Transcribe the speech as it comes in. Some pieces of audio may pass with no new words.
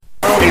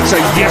It's a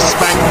yes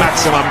bang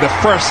maximum, the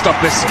first of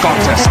this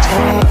contest.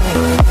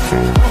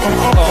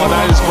 Oh,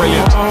 that is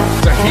brilliant.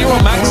 It's a hero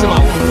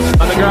maximum.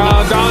 On the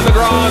ground, down the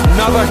ground,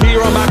 another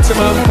hero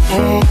maximum.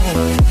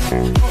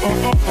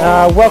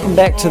 Welcome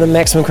back to the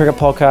Maximum Cricket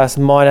Podcast.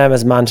 My name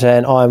is Munter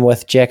and I'm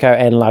with Jacko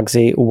and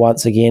Lugsy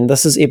once again.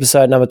 This is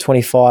episode number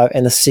 25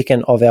 and the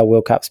second of our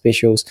World Cup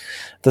specials.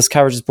 This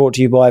coverage is brought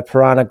to you by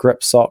Piranha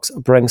Grip Socks.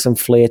 Bring some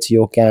flair to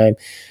your game.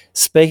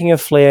 Speaking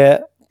of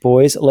flair,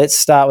 boys, let's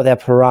start with our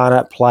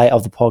Piranha play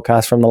of the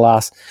podcast from the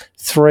last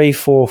 3,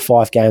 4,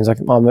 5 games. I've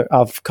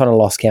kind of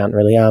lost count,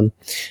 really, and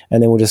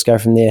then we'll just go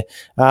from there.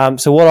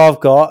 So what I've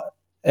got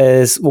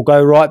is we'll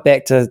go right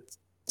back to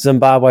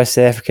Zimbabwe,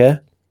 South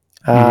Africa.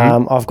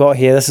 I've got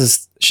here,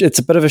 it's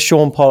a bit of a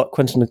Sean Pollock,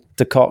 Quinton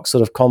de Kock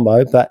sort of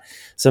combo, but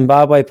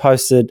Zimbabwe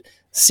posted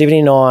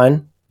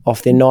 79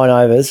 off their 9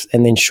 overs,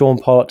 and then Sean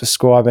Pollock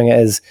describing it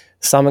as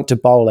something to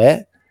bowl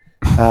at,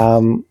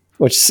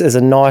 which is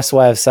a nice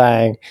way of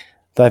saying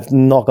they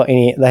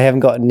haven't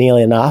got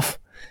nearly enough.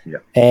 Yeah.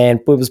 And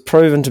it was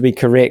proven to be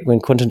correct when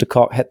Quinton de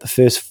Kock hit the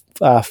first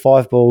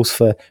 5 balls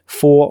for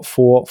 4,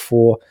 4,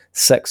 4,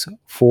 6,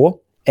 4.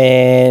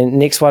 And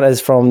next one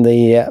is from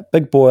the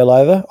big boil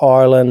over,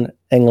 Ireland,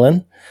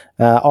 England.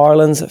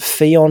 Ireland's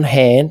fee on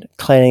hand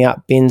cleaning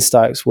up Ben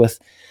Stokes with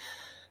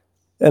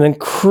an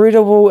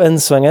incredible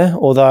in-swinger,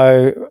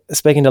 although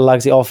speaking to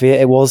Lugsy off here,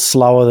 it was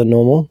slower than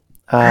normal,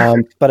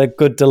 but a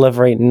good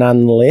delivery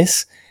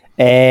nonetheless.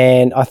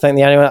 And I think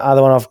the only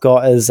other one I've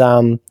got is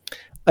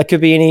it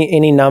could be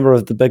any number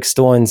of the big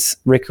Stoinis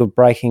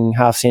record-breaking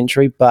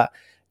half-century, but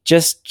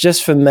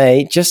just for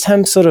me, just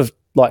him sort of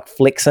like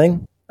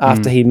flexing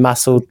after he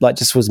muscled, like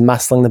just was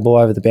muscling the ball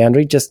over the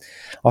boundary.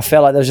 I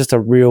felt like there was just a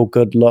real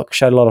good look,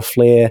 showed a lot of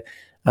flair,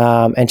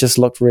 and just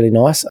looked really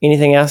nice.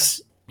 Anything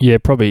else? Yeah,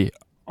 probably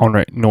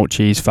Henrik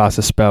Nortje's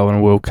fastest spell in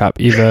a World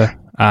Cup ever.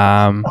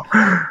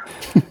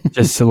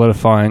 Just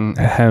solidifying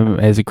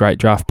him as a great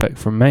draft pick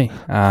from me.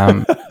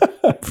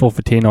 4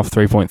 for 10 off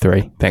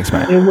 3.3. Thanks,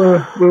 mate.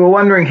 Yeah, we were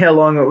wondering how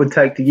long it would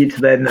take to get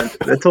to that, and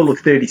it's all of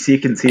 30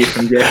 seconds here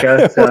from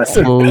Jacko.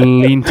 So.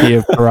 Plenty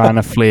of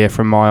piranha flair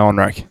from my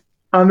Henrik.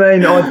 I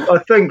mean, I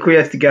think we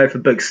have to go for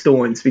big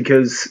Stoinis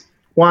because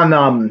one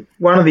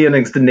of the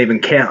innings didn't even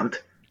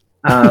count.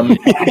 And one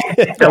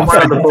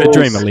of the balls,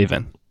 Dream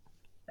 11.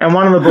 And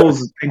one of the balls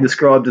has been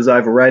described as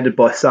overrated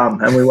by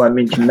some, and we won't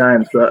mention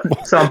names,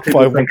 but some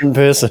people by one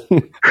person.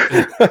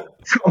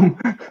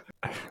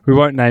 We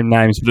won't name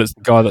names, but it's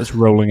the guy that's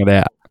rolling it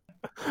out.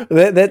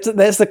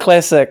 That's the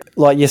classic.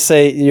 Like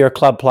you're a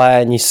club player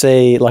and you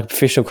see like a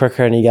professional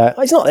cricketer and you go,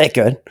 oh, he's not that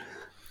good.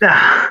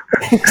 Nah.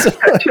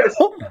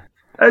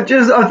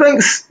 I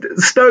think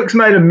Stokes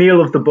made a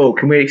meal of the ball.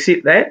 Can we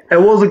accept that?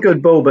 It was a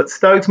good ball, but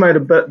Stokes made a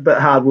bit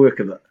hard work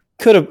of it.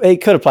 He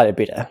could have played it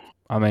better.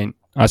 I mean,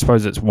 I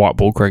suppose it's white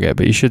ball cricket,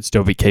 but you should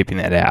still be keeping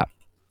that out.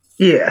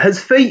 Yeah, his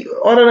feet,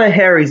 I don't know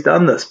how he's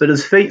done this, but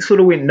his feet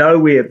sort of went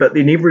nowhere, but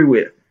then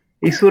everywhere.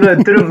 He sort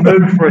of didn't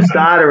move for a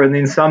starter and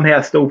then somehow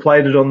still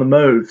played it on the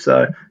move.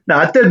 So, no,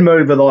 it did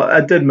move a lot.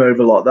 It did move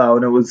a lot, though,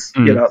 and it was,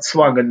 it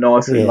swung in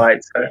nice and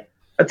late. So,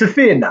 it's a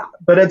fair nut,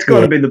 but it's got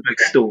to be the big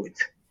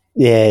Stoinis.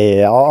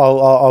 Yeah,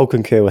 I'll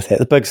concur with that.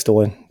 The big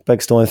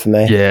Stoin for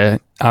me. Yeah,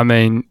 I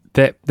mean,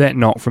 that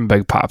knock from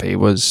Big Puppy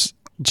was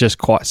just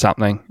quite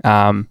something.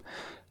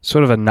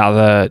 Sort of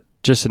another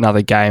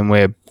game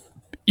where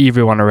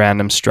everyone around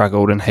him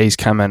struggled and he's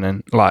come in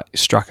and like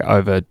struck it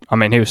over. I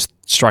mean, he was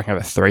striking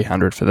over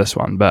 300 for this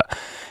one, but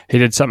he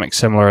did something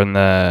similar in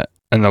the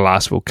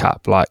last World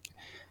Cup. Like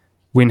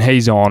when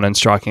he's on and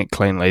striking it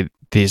cleanly,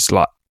 there's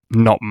like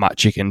not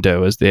much you can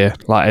do as the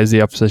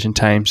opposition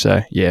team.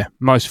 So yeah,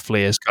 most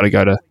flair's got to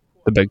go to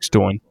the big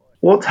Stoin.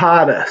 What's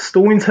harder,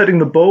 Stoinis hitting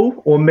the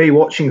ball or me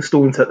watching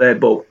Stoinis hit that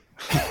ball?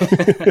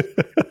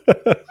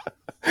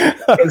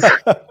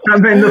 I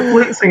mean, the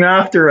flexing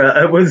after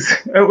it was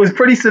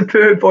pretty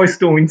superb by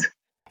Stoinis.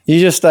 You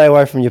just stay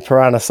away from your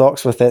piranha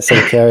socks with that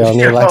sort of carry on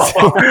there, Lex.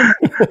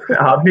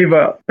 I've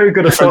never too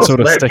good a socks sort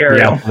of for that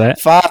carry on.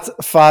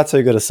 Far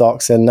too good a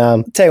socks. And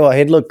tell you what,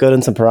 he'd look good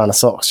in some piranha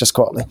socks, just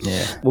quietly.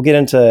 Yeah. We'll get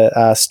into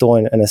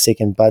Stoin in a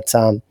second, but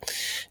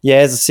yeah,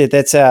 as I said,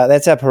 that's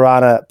our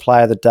piranha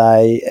play of the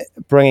day,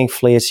 bringing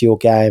flair to your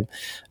game.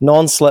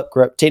 Non-slip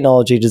grip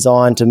technology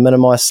designed to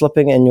minimise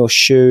slipping in your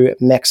shoe,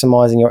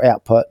 maximising your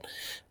output.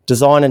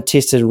 Designed and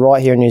tested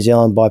right here in New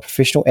Zealand by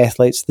professional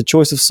athletes. The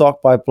choice of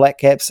sock by Black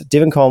Caps,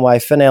 Devon Conway,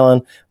 Finn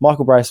Allen,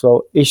 Michael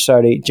Bracewell, Ish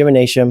Sodhi, Jimmy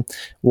Neesham,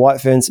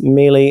 White Ferns,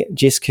 Mealy,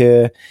 Jess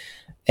Kerr,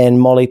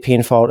 and Molly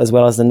Penfold, as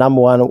well as the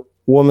number 1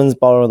 women's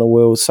bowler in the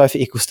world,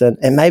 Sophie Eccleston,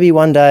 and maybe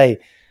one day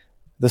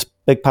this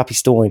big puppy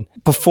Stoin.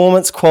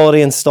 Performance,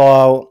 quality, and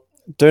style.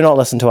 Do not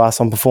listen to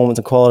us on performance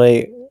and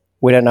quality.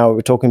 We don't know what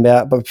we're talking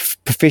about, but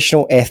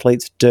professional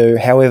athletes do.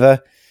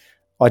 However,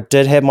 I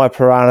did have my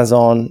piranhas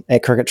on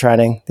at cricket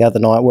training the other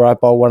night, where I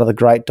bowled one of the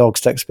great dog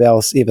stick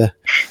spells ever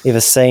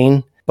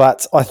seen.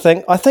 But I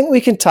think we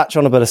can touch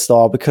on a bit of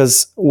style,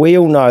 because we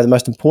all know the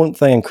most important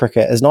thing in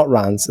cricket is not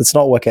runs, it's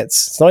not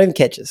wickets, it's not even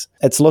catches.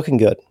 It's looking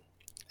good.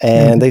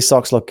 and these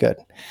socks look good.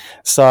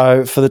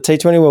 So for the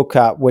T20 World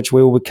Cup, which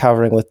we will be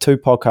covering with 2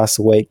 podcasts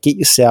a week, get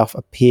yourself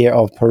a pair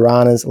of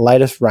Piranha's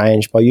latest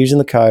range by using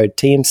the code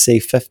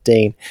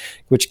TMC15,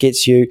 which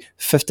gets you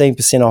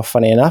 15% off,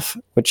 funny enough,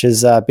 which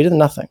is better than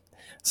nothing.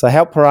 So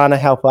help Piranha,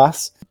 help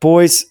us.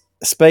 Boys,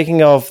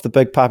 speaking of the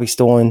big puppy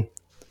Stoin,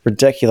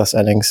 ridiculous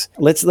innings.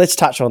 Let's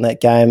touch on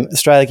that game.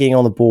 Australia getting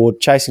on the board,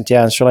 chasing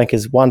down Sri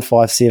Lanka's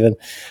 157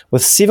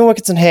 with 7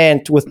 wickets in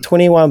hand with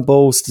 21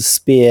 balls to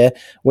spare,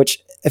 which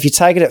if you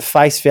take it at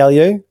face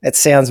value, it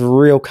sounds a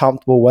real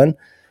comfortable win.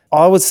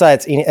 I would say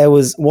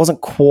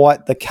wasn't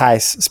quite the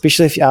case,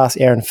 especially if you ask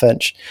Aaron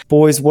Finch.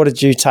 Boys, what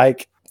did you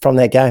take from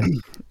that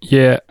game?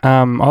 Yeah,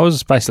 I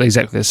was basically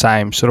exactly the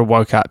same. Sort of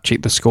woke up,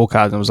 checked the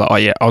scorecards, and was like, oh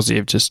yeah, Aussie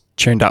have just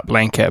tuned up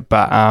Lanka.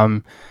 But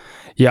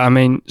yeah, I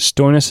mean,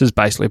 Stoinis has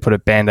basically put a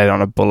Band-Aid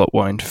on a bullet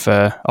wound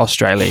for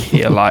Australia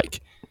here.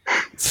 Like,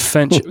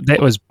 Finch,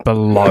 that was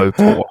below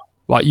poor.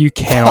 Like, you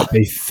cannot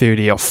be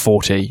 30 or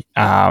 40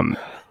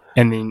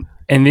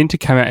 and then to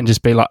come out and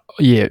just be like, oh,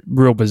 yeah,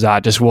 real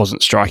bizarre, just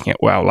wasn't striking it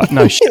well. Like,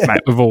 no shit,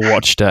 mate, we've all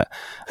watched it.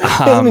 He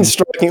hasn't been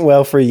striking it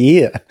well for a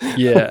year.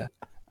 Yeah.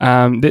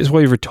 That's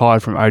why he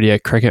retired from ODI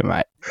cricket,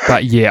 mate.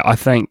 But yeah, I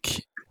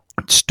think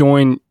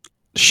Stoin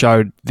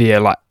showed there,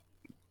 like,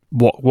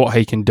 what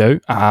he can do.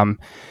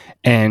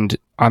 And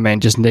I mean,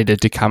 just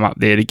needed to come up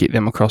there to get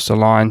them across the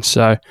line.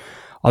 So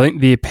I think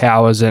their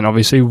powers, and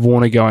obviously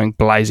Warner going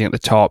blazing at the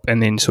top,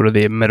 and then sort of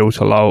their middle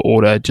to lower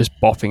order just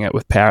bopping it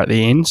with power at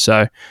the end.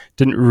 So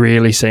didn't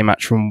really see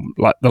much from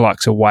like the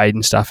likes of Wade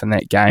and stuff in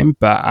that game.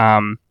 But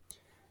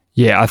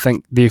yeah, I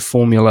think their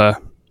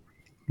formula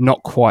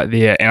not quite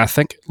there, and I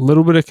think a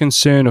little bit of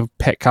concern of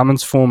Pat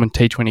Cummins' form in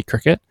T20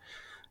 cricket.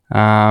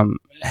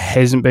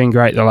 Hasn't been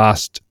great the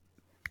last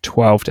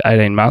 12 to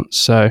 18 months.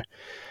 So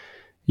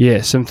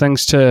yeah, some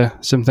things to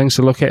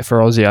look at for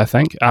Aussie, I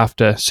think,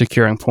 after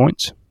securing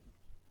points.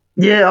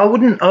 Yeah, I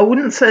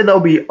wouldn't say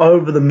they'll be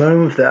over the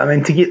moon with that. I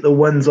mean, to get the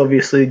wins,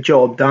 obviously,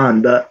 job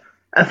done. But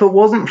if it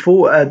wasn't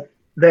for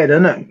that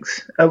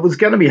innings, it was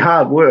going to be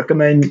hard work. I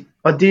mean,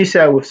 I do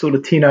say with sort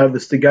of 10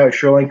 overs to go,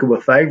 Sri Lanka were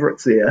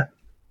favourites there.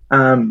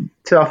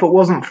 So if it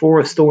wasn't for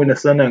a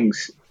Stoinis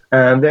innings,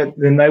 then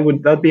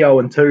they'd be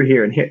 0-2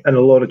 here and in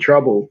a lot of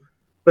trouble.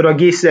 But I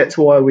guess that's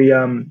why we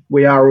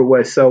are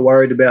always so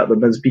worried about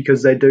them, is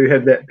because they do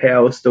have that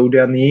power still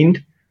down the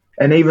end.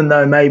 And even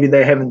though maybe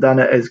they haven't done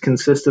it as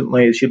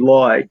consistently as you'd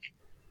like,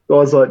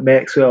 guys like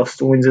Maxwell,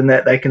 Stoins and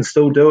that, they can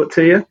still do it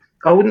to you.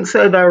 I wouldn't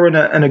say they were in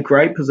a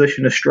great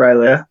position,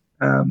 Australia,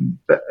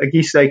 but I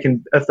guess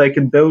if they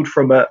can build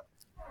from it,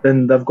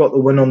 then they've got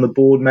the win on the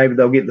board. Maybe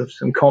they'll get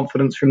some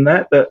confidence from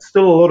that. But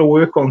still a lot of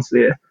work on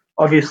there.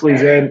 Obviously,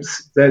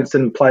 Zamps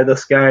didn't play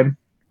this game.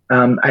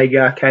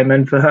 Agar came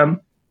in for him.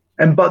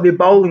 But their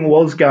bowling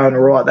was going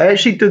all right. They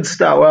actually did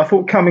start well. I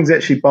thought Cummings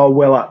actually bowled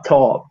well up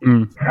top.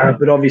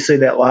 But obviously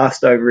that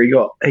last over he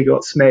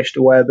got smashed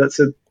away a bit.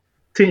 So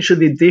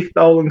potentially their death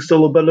bowling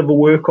still a bit of a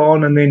work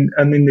on, and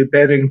then their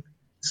batting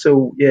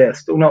still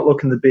not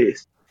looking the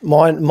best.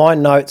 My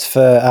notes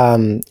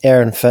for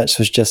Aaron Finch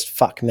was just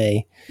fuck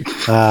me,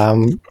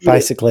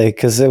 basically,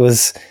 because it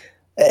was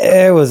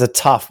a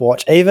tough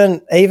watch.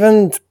 Even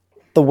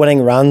the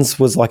winning runs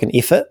was like an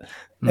effort.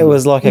 It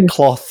was like a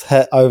cloth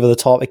hit over the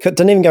top. It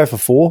didn't even go for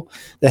 4.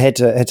 They had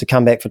to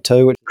come back for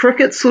 2.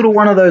 Cricket's sort of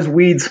one of those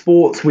weird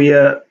sports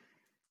where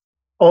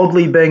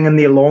oddly being in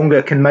there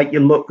longer can make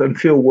you look and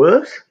feel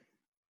worse.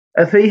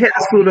 If he had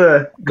sort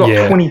of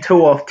got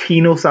 22 off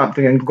 10 or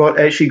something and got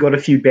a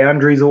few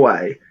boundaries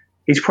away,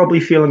 he's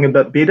probably feeling a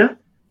bit better.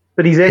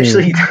 But he's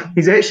actually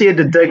had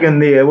to dig in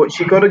there, which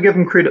you got to give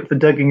him credit for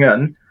digging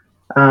in.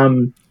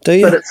 Do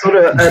you? But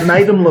it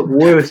made him look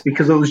worse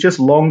because it was just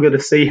longer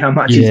to see how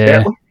much he's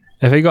battling.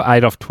 If he got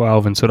 8 off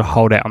 12 and sort of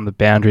hold out on the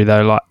boundary,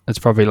 though, like it's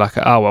probably like,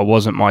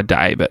 wasn't my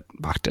day, but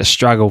like to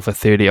struggle for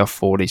 30 off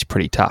 40 is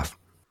pretty tough.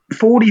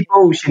 40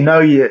 balls, you know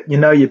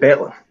you're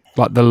battling.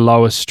 Like the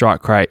lowest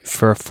strike rate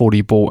for a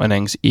 40 ball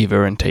innings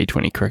ever in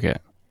T20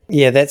 cricket.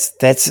 Yeah,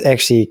 that's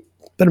actually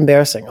a bit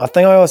embarrassing. I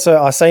think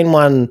I seen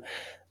one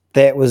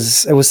that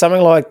was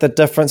something like the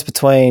difference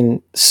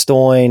between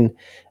Stoin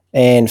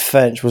and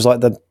Finch was like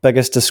the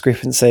biggest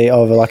discrepancy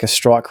of like a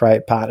strike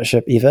rate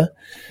partnership ever.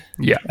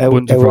 Yeah, it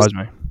wouldn't surprise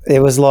me. It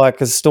was like,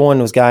 because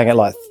Stoin was going at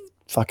like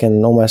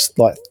fucking almost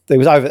like, it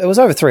was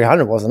over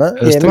 300, wasn't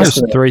it? It was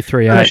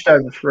 338. Finished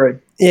over 3.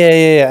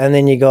 Yeah. And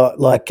then you got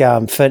like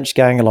Finch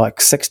going at like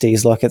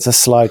 60s, like it's a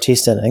slow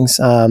test innings.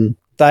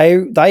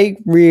 They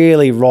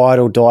really ride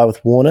or die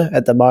with Warner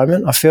at the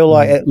moment. I feel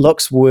like it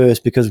looks worse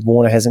because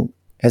Warner hasn't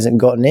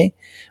gotten any.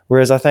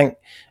 Whereas I think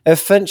if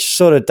Finch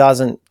sort of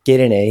doesn't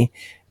get any,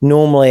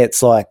 normally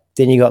it's like,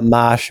 then you got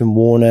Marsh and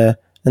Warner,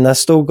 and they're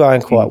still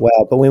going quite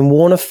well. But when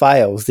Warner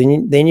fails,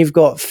 then you've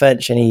got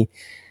Finch, and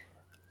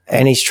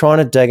he's trying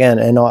to dig in.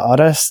 And I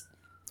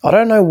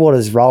don't know what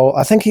his role.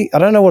 I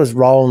don't know what his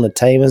role in the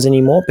team is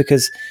anymore,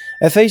 because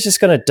if he's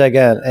just going to dig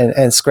in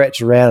and scratch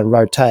around and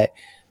rotate,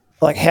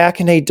 like how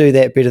can he do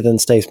that better than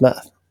Steve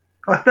Smith?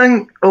 I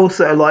think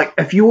also, like,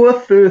 if your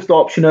first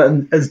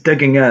option is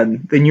digging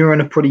in, then you're in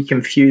a pretty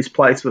confused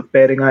place with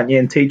batting, aren't you,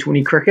 in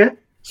T20 cricket?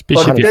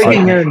 Especially Like,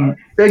 if you're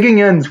digging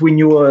in's when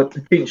you're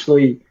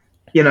potentially,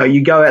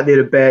 you go out there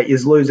to bat, you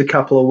lose a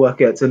couple of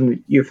wickets,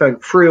 and you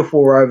think 3 or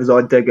 4 overs,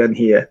 I dig in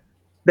here.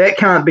 That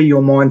can't be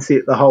your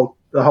mindset the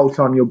whole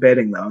time you're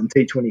batting, though, in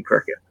T20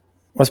 cricket.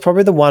 Well, it's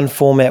probably the one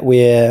format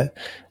where,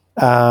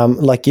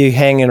 like, you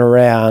hanging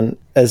around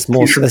is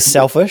more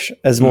selfish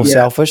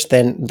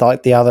than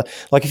like the other.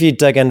 Like, if you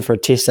dig in for a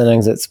test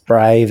innings, it's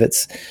brave.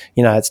 It's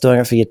it's doing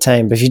it for your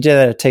team. But if you do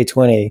that at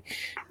T20,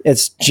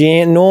 it's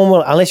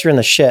normal. Unless you're in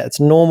the shit, it's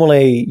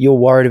normally you're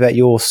worried about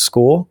your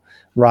score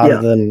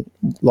rather than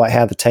like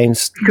how the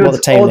team's what the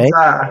team needs.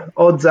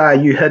 Odds are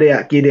you hit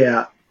out, get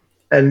out.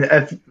 And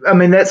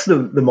that's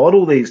the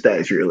model these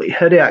days, really.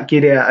 Hit out,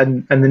 get out,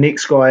 and the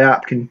next guy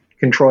up can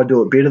try to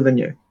do it better than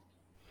you.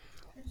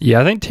 Yeah,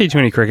 I think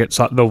T20 cricket's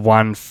like the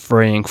one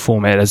freeing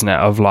format, isn't it?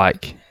 Of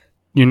like,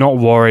 you're not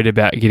worried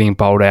about getting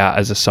bowled out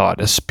as a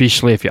side,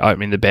 especially if you're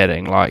opening the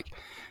batting. Like,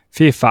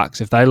 fair fucks,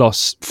 if they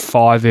lost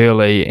 5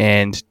 early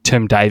and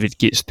Tim David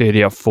gets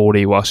 30 off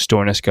 40 while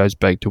Stoinis goes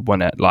big to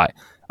win it, like,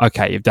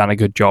 okay, you've done a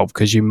good job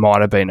because you might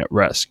have been at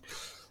risk.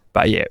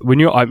 But yeah, when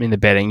you're opening the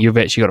batting, you've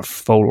actually got a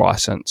full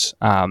license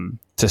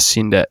to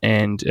send it.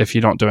 And if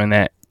you're not doing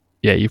that,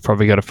 yeah, you've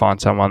probably got to find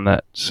someone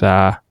that's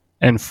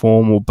in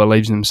form or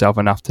believes in himself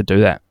enough to do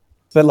that.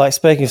 But like,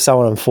 speaking of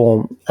someone in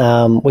form,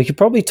 we could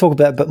probably talk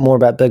a bit more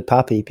about Big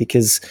Puppy,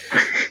 because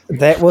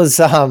that was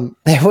a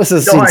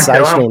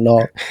sensational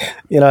knock.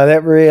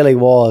 That really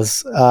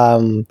was.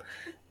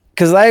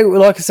 Because they,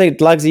 like I said,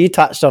 Lugsy, you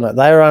touched on it.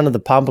 They were under the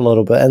pump a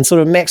little bit, and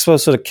sort of Maxwell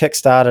sort of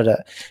kick-started it.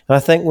 And I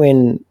think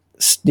when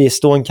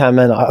Stoin came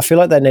in, I feel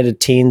like they needed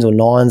 10s or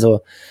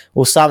 9s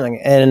or something.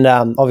 And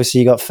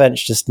obviously you got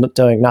Finch just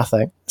doing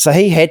nothing. So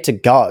he had to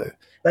go.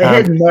 They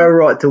had no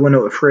right to win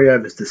it with 3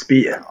 overs to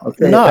spare.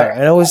 No,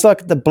 and it was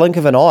like the blink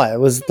of an eye. It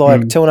was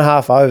like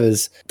 2.5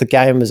 overs, the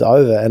game was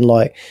over. And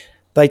like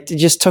they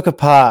just took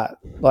apart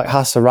like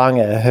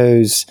Hasaranga,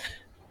 who's,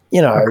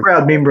 a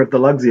proud member of the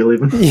Lugsy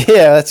 11.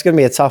 Yeah, that's going to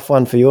be a tough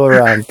one for your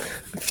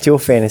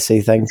fantasy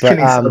thing. But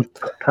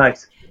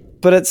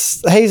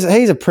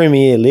he's a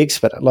premier leg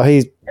spinner. Like,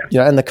 he's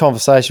in the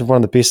conversation of one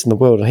of the best in the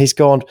world, and he's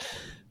gone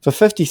for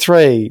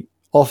 53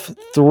 off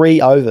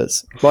 3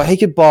 overs. Like, he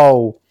could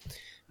bowl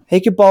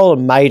a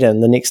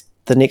maiden the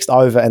next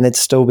over, and that'd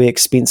still be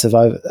expensive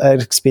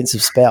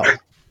spell.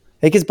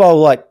 He could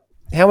bowl, like,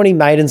 how many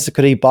maidens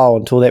could he bowl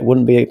until that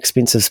wouldn't be an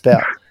expensive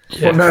spell?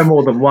 Well, no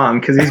more than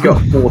one, because he's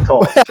got 4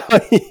 tops.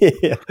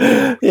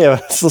 yeah,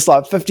 it's just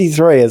like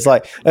 53. It's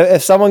like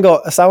if someone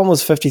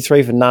was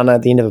 53 for none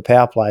at the end of a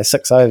power play,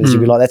 6 overs, you'd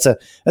be like,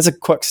 that's a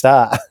quick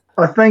start.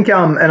 I think,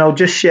 and I'll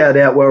just shout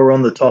out while we're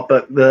on the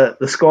topic, the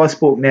Sky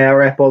Sport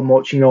Now app I'm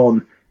watching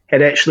on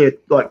had actually a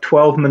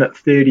 12-minute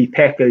 30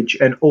 package,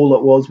 and all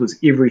it was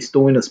every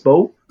Stoinis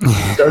ball.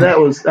 So that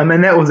was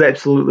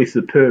absolutely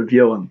superb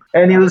viewing.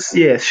 And he was,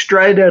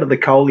 straight out of the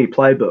Kohli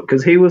playbook,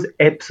 because he was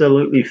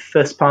absolutely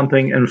fist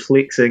pumping and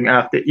flexing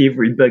after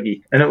every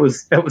biggie, and it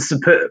was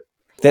superb.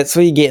 That's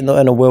what you get in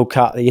a World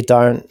Cup that you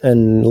don't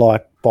in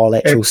like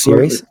bilateral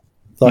series.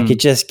 Like, you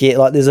just get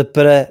like there's a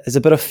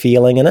bit of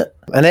feeling in it,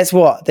 and that's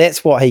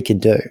what he can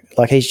do.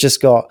 Like, he's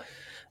just got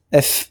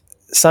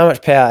so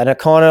much power, and it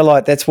kind of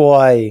like that's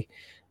why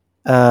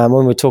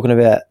when we're talking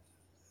about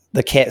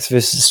the Cats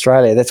versus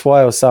Australia, that's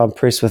why I was so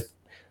impressed with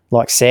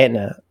like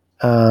Santner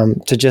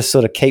to just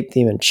sort of keep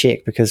them in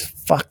check, because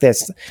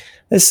there's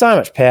so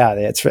much power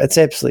there. It's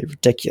absolutely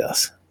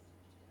ridiculous.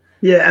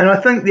 Yeah, and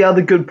I think the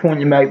other good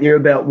point you make there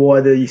about why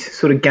these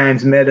sort of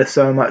games matter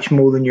so much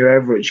more than your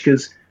average,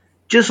 because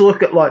just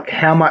look at like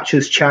how much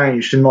has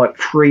changed in like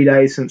 3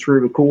 days since we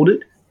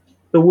recorded.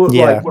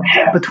 Like,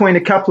 between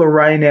a couple of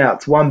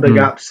rainouts, one big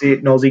upset,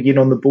 and Aussie get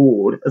on the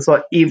board, it's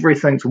like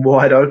everything's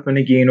wide open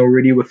again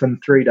already within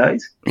 3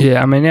 days.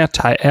 Yeah, I mean,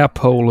 our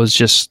pool is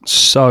just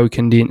so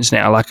condensed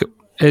now. Like,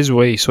 as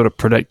we sort of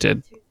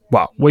predicted,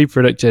 we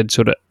predicted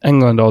sort of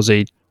England,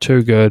 Aussie,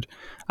 too good,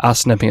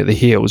 us nipping at the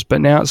heels.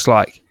 But now it's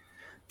like,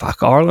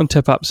 fuck, Ireland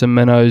tip up some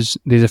minnows.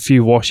 There's a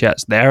few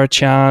washouts. They're a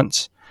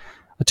chance.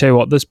 I tell you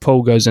what, this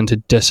pool goes into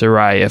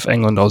disarray if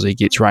England, Aussie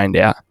gets rained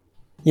out.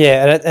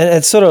 Yeah, and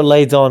it sort of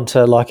leads on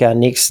to like our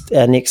next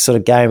sort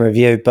of game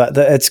review, but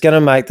it's going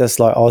to make this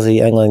like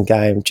Aussie-England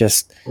game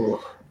just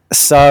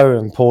so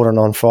important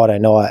on Friday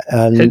night.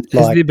 And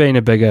has there been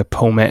a bigger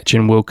pool match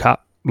in World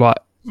Cup like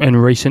in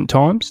recent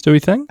times, do we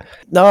think?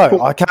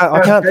 No, I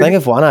can't think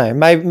of one.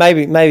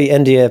 Maybe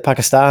India,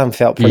 Pakistan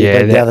felt pretty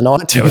big the other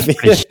night. I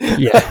think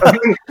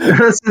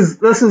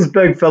this is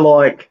big for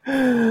like.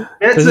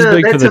 This is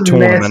big for the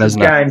tournament,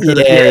 isn't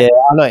it? Yeah,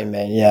 I know what you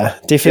mean. Yeah,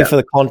 definitely for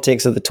the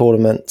context of the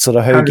tournament, sort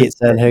of who gets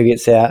in, who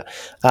gets out.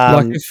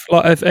 If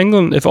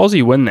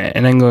Aussie win that,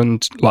 and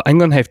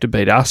England have to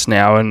beat us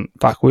now, and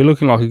fuck, we're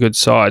looking like a good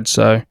side.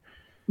 So,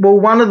 well,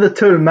 one of the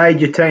two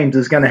major teams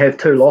is going to have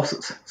 2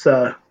 losses.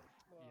 So.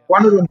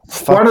 One of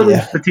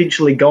them's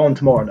potentially gone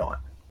tomorrow night.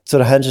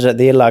 Sort of hinted at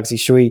there, Lugsy.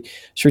 Should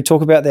we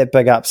talk about that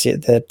big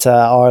upset, that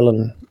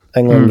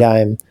Ireland-England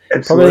game?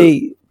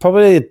 Absolutely.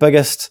 Probably the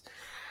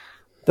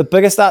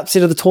biggest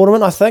upset of the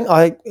tournament, I think.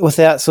 Because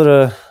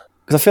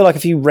I feel like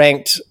if you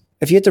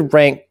had to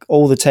rank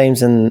all the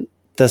teams in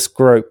this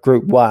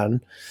group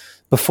one,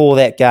 before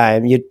that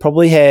game, you'd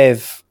probably I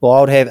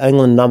would have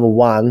England number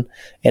one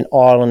and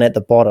Ireland at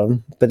the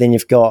bottom, but then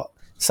you've got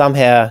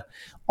somehow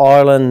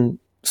Ireland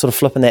sort of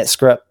flipping that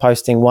script,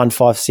 posting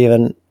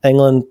 157,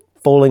 England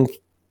falling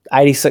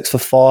 86 for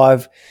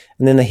 5,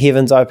 and then the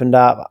heavens opened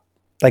up.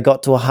 They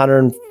got to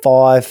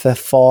 105 for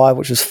 5,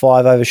 which was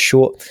 5 overs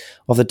short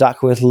of the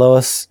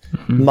Duckworth-Lewis.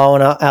 Mm-hmm.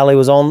 Moen Ali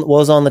was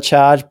on the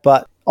charge,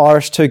 but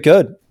Irish too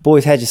good.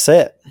 Boys, how'd you see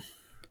it?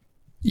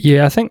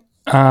 Yeah, I think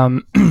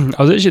I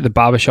was actually at the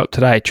barber shop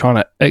today trying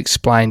to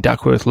explain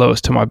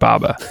Duckworth-Lewis to my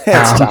barber.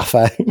 That's tough,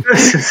 eh?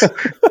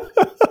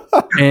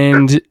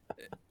 And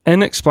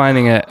in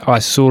explaining it, I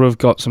sort of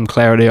got some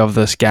clarity of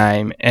this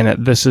game,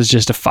 and this is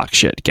just a fuck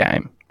shit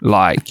game.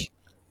 Like,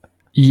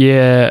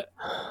 yeah,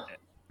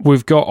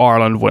 we've got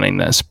Ireland winning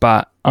this,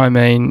 but I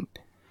mean,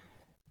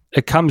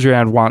 it comes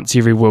around once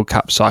every World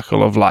Cup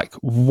cycle of like,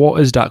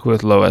 what is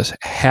Duckworth-Lewis?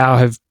 How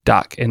have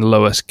Duck and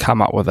Lewis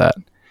come up with it?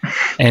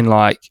 And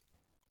like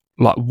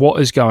what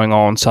is going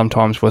on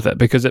sometimes with it?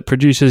 Because it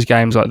produces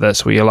games like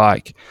this where you're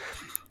like,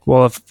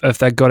 well, if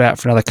they got out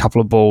for another couple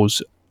of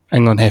balls,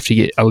 England have to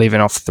get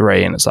 11 off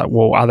 3, and it's like,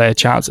 well, are there a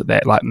chance at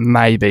that? Like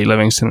maybe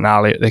Livingston and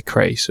Ali at their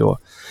crease, or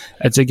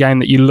it's a game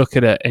that you look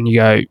at it and you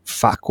go,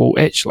 fuck, well,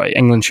 actually,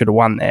 England should have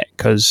won that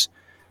because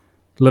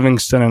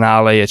Livingston and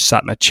Ali are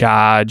starting to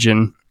charge,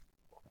 and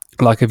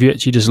like if you're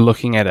actually just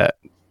looking at it,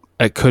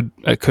 it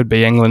could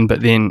be England,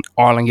 but then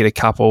Ireland get a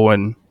couple,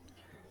 and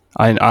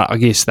I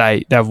guess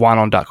they've won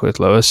on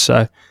Duckworth-Lewis.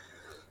 So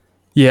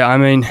yeah, I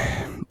mean,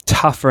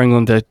 tough for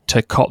England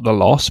to cop the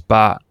loss,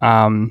 but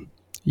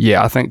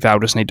yeah, I think they'll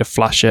just need to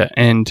flush it,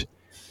 and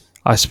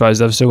I suppose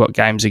they've still got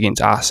games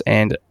against us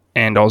and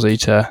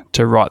Aussie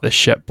to right the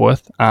ship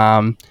with.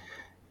 And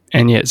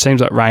yeah, it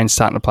seems like rain's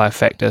starting to play a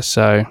factor,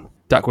 so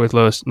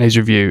Duckworth-Lewis needs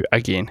review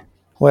again.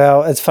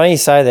 Well, it's funny you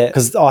say that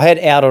because I had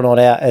out or not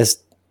out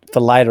as for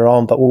later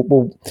on, but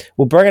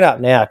we'll bring it up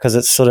now because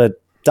it's sort of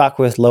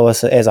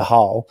Duckworth-Lewis as a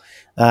whole.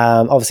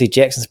 Obviously,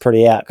 Jackson's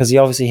pretty out because he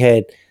obviously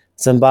had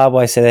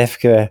Zimbabwe, South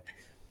Africa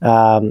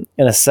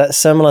in a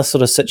similar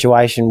sort of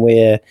situation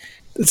where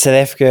South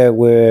Africa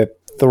were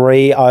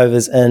 3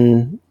 overs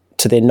in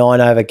to their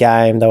 9 over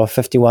game. They were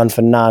 51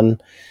 for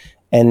none,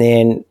 and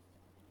then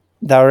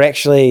they were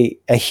actually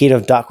ahead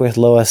of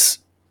Duckworth-Lewis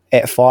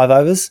at 5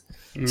 overs.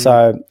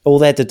 So all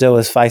they had to do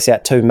was face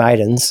out 2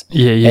 maidens.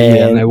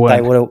 And they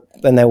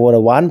would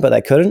have won, but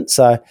they couldn't.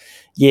 So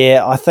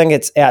yeah, I think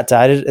it's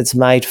outdated. It's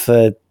made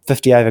for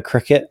 50 over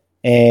cricket,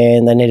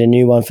 and they need a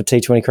new one for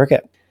T20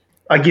 cricket.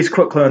 I guess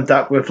quickly on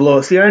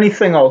Duckworth-Lewis, the only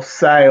thing I'll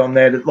say on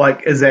that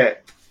is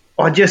that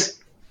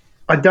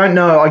I don't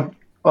know.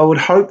 I would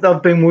hope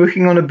they've been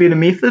working on a better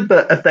method,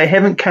 but if they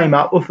haven't came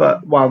up with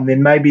one,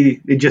 then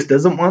maybe there just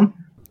isn't one.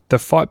 The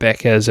fight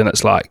back is, and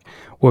it's like,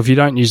 well, if you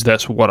don't use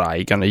this, what are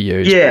you going to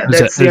use? Yeah,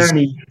 that's the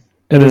only...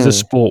 It is a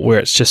sport where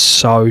it's just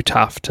so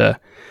tough to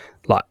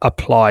like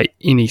apply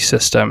any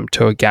system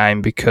to a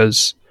game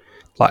because,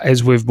 like,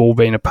 as we've all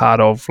been a part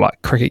of,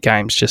 like, cricket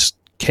games just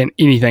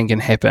anything can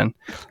happen.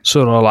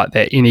 Sort of like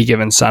that any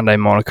given Sunday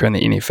moniker in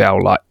the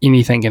NFL, like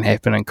anything can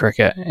happen in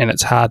cricket, and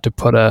it's hard to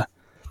put a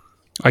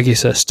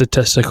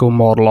statistical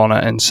model on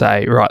it and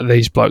say, right,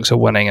 these blokes are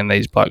winning and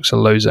these blokes are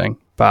losing.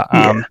 But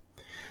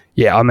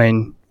yeah, I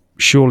mean,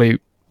 surely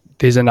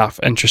there's enough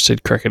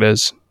interested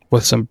cricketers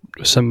with some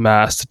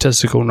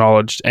statistical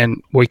knowledge,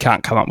 and we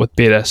can't come up with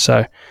better.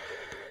 So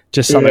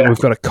just something we've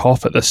got to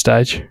cough at this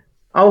stage.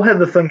 I'll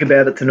have a think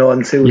about it tonight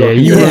and see what I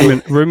can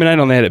do. Ruminate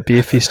on that at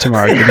Beer Fest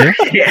tomorrow, can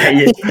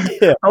you?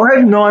 yeah. I'll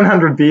have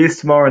 900 beers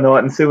tomorrow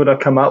night and see what I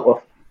come up with.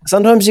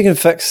 Sometimes you can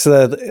fix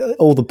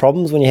all the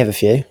problems when you have a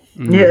few.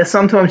 Yeah,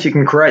 sometimes you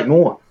can create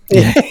more.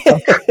 Yeah.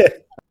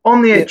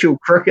 On the actual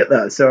cricket,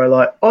 though,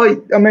 so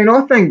I mean,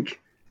 I think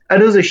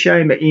it is a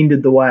shame it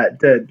ended the way it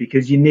did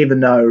because you never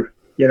know,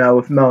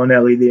 with Moen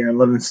Ali there and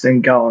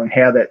Livingston going,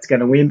 how that's going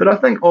to win. But I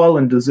think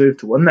Ireland deserved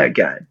to win that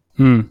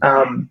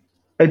game.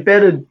 They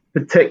batted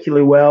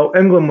particularly well.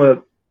 England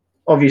were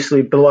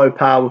obviously below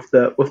par with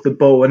the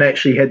ball and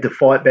actually had to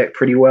fight back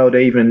pretty well to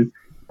even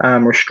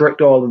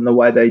restrict Ireland the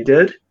way they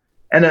did.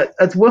 And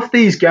it's with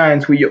these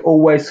games where you're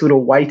always sort of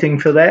waiting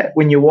for that.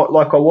 When you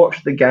I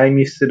watched the game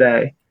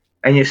yesterday,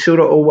 and you're sort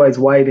of always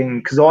waiting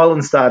because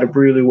Ireland started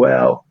really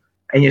well,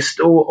 and you're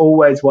still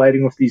always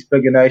waiting with these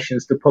bigger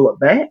nations to pull it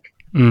back.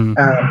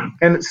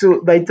 And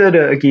so they did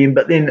it again,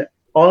 but then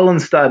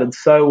Ireland started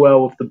so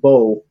well with the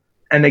ball.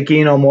 And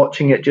again, I'm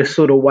watching it just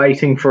sort of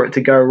waiting for it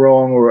to go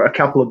wrong or a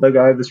couple of big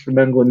overs from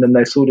England and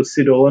they sort of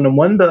settle in and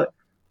win. But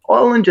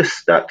Ireland just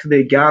stuck to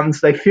their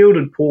guns. They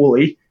fielded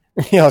poorly.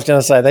 Yeah, I was going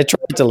to say, they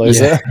tried to lose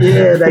it.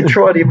 Yeah, they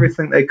tried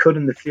everything they could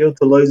in the field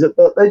to lose it,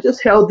 but they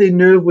just held their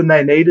nerve when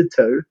they needed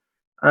to.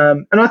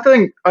 And I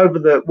think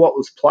over what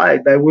was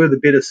played, they were the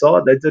better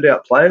side. They did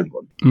outplay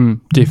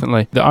England.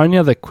 Definitely. The only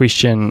other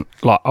question,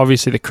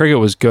 obviously the cricket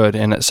was good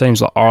and it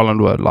seems like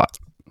Ireland were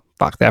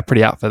fuck, they're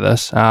pretty up for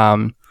this.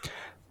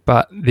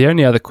 But the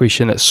only other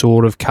question that's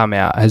sort of come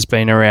out has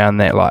been around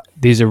that, like,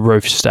 there's a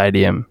roof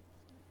stadium,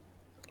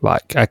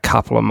 like, a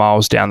couple of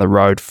miles down the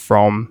road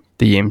from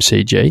the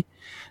MCG.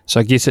 So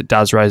I guess it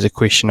does raise a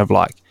question of,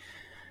 like,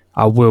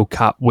 a World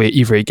Cup where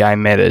every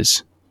game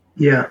matters.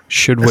 Yeah.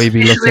 Should we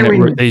be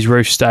looking at these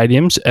roof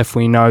stadiums if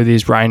we know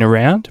there's rain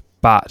around?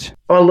 But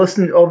I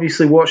listened,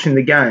 obviously watching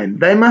the game.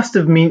 They must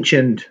have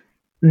mentioned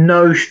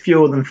no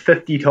fewer than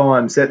 50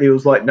 times that there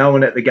was like no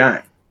one at the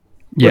game,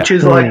 which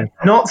is like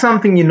not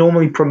something you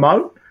normally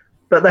promote.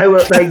 But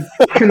they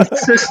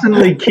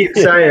consistently kept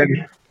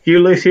saying, few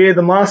less here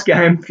than last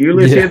game, few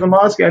less here than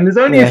last game. There's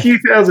only a few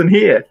thousand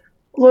here.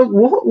 Like,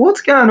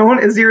 what's going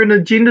on? Is there an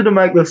agenda to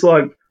make this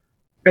like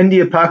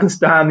India,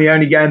 Pakistan the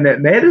only game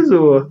that matters?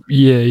 Or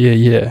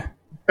yeah.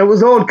 It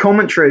was odd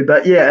commentary,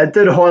 but yeah, it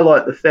did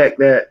highlight the fact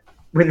that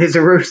when there's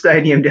a roof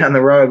stadium down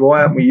the road,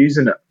 why aren't we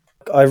using it?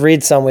 I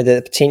read somewhere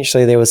that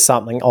potentially there was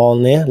something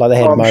on there, like they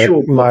had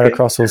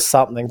motocross or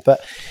something. But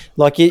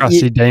like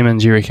Rusty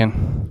Demons, you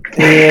reckon?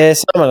 Yeah,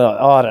 something like,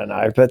 I don't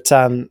know. But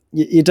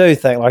you do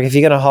think like if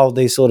you're going to hold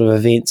these sort of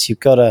events, you've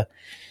got to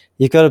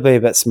be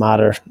a bit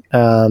smarter.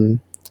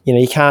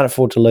 You can't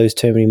afford to lose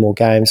too many more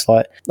games.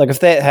 Like if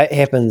that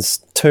happens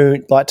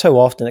too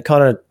often, it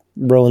kind of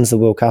ruins the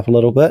World Cup a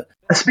little bit.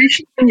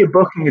 Especially when you're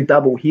booking a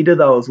double header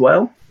though as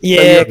well.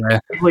 Yeah. So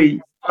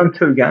probably on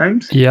 2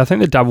 games. Yeah, I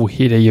think the double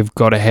header, you've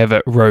got to have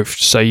it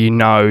roofed so you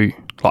know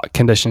like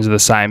conditions are the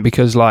same,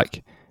 because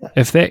like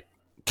if that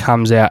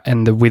comes out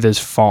and the weather's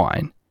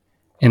fine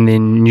and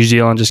then New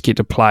Zealand just get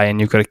to play and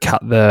you've got to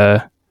cut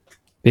the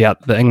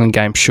England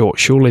game short,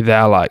 surely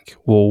they're like,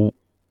 well,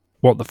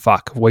 what the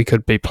fuck? We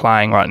could be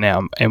playing right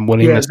now and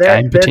winning this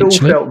game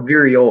potentially. That all felt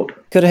very odd.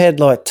 Could have had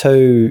like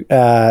two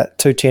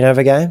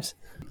 10-over games,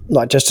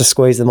 like just to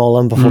squeeze them all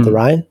in before the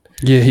rain.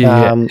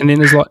 Yeah. And then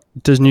there's like,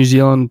 does New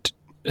Zealand,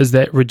 is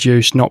that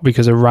reduced not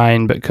because of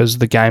rain but because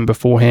the game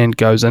beforehand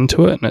goes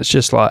into it? And it's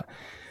just like,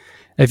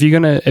 if you're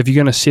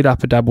gonna set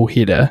up a double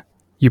header,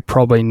 you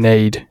probably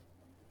need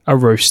a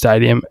roof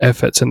stadium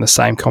if it's in the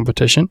same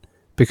competition,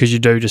 because you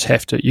do just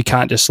have to. You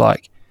can't just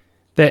like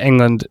that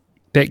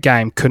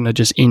game couldn't have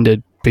just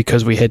ended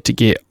because we had to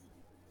get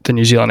the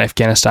New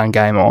Zealand-Afghanistan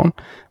game on.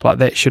 Like,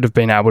 that should have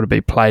been able to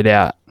be played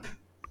out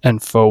in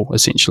full,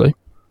 essentially.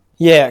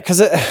 Yeah,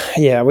 because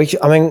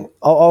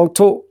I'll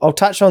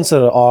touch on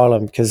sort of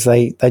Ireland, because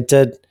they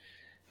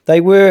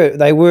were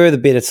the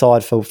better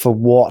side for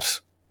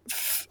what,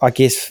 I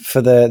guess,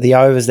 for the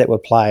overs that were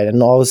played,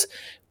 and I was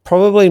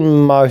probably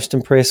most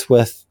impressed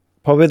with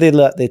probably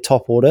their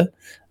top order,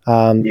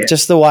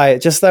 just the way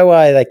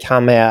they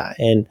come out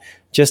and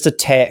just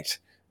attacked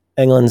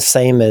England's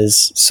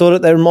seamers. Sort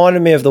of, they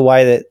reminded me of the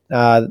way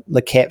that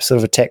the Caps sort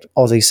of attacked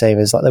Aussie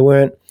seamers. Like they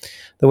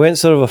weren't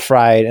sort of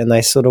afraid, and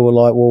they sort of were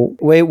like, well,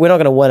 we're not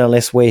going to win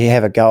unless we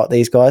have a go at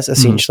these guys,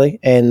 essentially.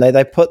 And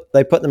they put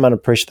them under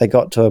pressure. They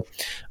got to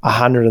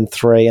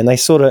 103, and they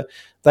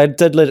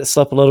did let it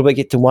slip a little bit,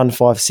 get to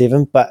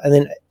 157. And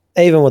then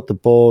even with the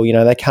ball,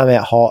 they come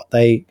out hot.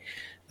 They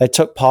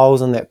took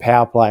poles in that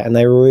power play, and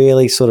they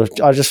really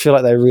I just feel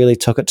like they really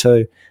took it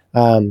to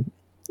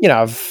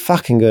a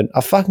fucking good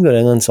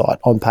England side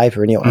on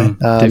paper anyway.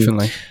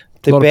 Definitely.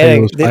 A lot of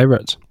people's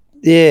favourites.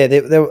 Yeah,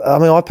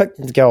 I picked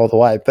them to go all the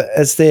way, but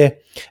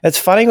it's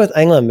funny with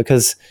England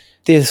because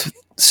their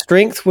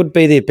strength would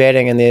be their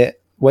batting and their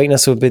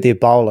weakness would be their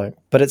bowling,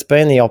 but it's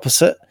been the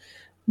opposite.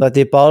 Like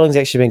their bowling's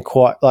actually been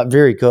quite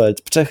very good,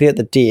 particularly at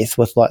the death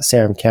with like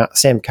Sam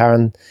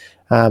Curran.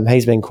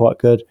 He's been quite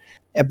good,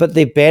 but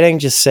their batting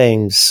just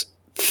seems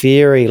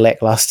very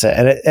lackluster,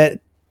 and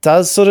it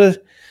does sort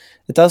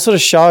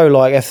of show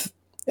like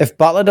if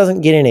Butler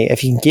doesn't get any,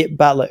 if you can get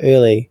Butler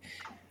early.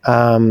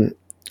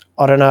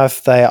 I don't know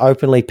if they're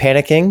openly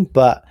panicking,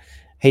 but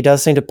he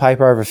does seem to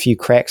paper over a few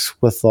cracks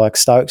with like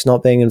Stokes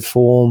not being in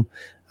form.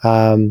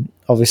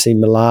 Obviously,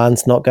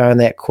 Milan's not going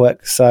that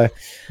quick. So,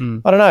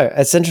 I don't know.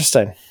 It's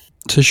interesting.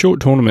 It's a short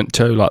tournament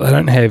too. Like they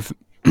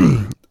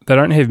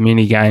don't have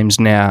many games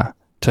now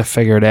to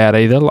figure it out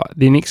either. Like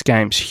their next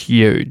game's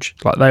huge.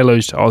 Like they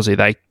lose to Aussie,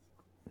 they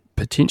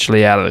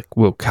potentially out of the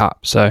World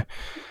Cup. So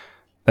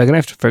they're going to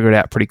have to figure it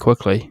out pretty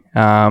quickly.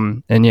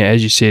 And yeah,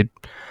 as you said,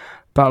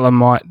 Butler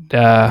might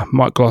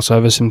gloss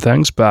over some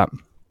things, but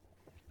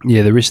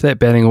yeah, the rest of that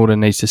batting order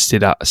needs to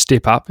step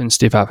up in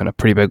a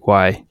pretty big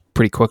way,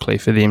 pretty quickly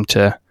for them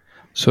to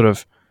sort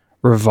of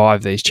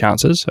revive these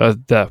chances,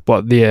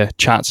 their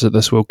chances at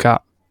this World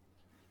Cup.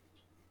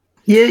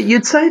 Yeah,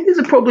 you'd say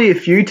there's probably a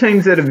few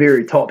teams that are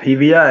very top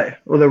heavy,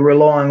 or they're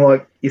relying,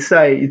 like you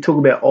talk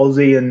about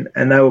Aussie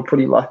and they were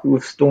pretty lucky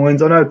with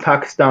Stoinis. I know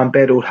Pakistan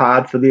battled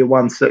hard for their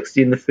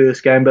 160 in the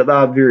first game, but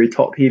they're very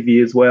top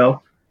heavy as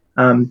well.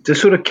 Just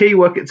sort of key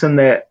wickets in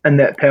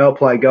that power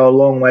play go a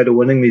long way to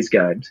winning these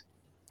games.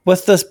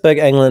 With this big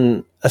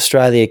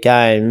England-Australia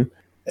game,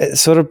 it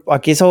sort of, I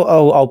guess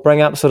I'll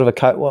bring up sort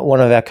of one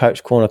of our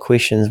Coach Corner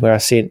questions where I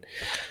sent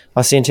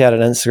out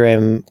an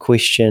Instagram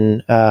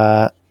question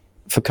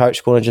for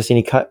Coach Corner, just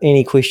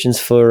any questions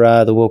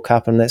for the World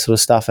Cup and that sort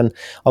of stuff. And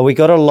we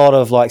got a lot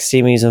of like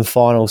semis and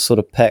finals sort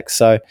of picks.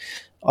 So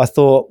I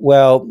thought,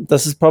 well,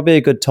 this is probably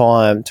a good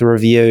time to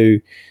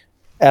review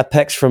our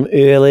picks from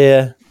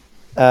earlier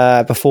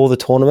before the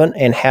tournament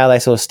and how they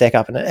sort of stack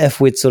up and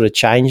if we'd sort of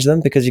change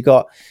them, because you've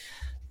got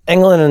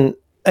England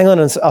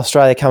and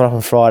Australia coming up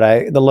on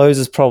Friday. The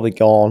loser's probably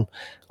gone.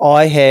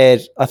 I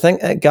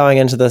think going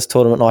into this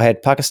tournament, I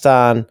had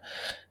Pakistan,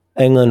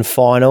 England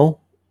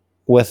final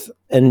with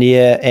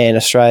India and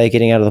Australia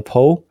getting out of the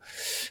pool.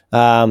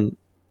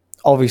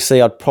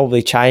 Obviously, I'd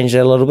probably change it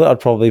a little bit. I'd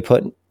probably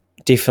put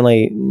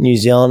definitely New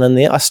Zealand in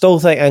there. I still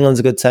think England's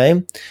a good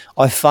team.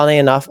 Funny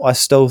enough, I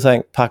still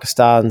think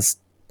Pakistan's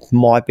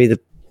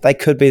they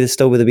could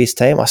still be the best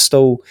team. I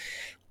still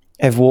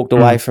have walked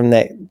away from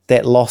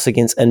that loss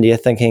against India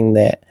thinking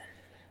that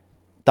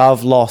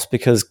they've lost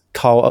because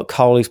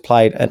Kohli's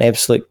played an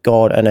absolute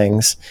god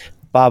innings.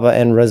 Baba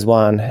and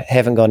Rizwan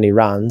haven't got any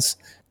runs.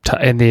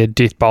 And their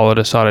death bowler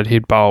decided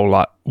he'd bowl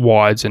like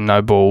wides and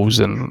no balls,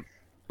 and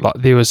like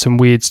there was some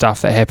weird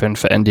stuff that happened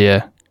for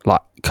India.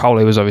 Like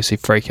Kohli was obviously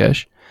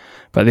freakish,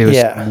 but there was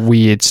some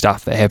weird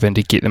stuff that happened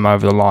to get them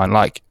over the line.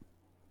 Like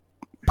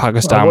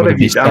Pakistan were the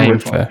best team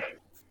for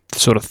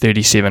sort of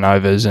 37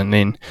 overs, and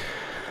then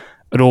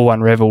it all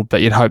unravelled.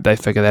 But you'd hope they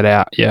figure that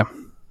out. Yeah.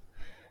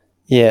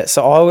 Yeah.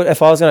 So I would,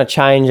 if I was going to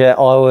change it,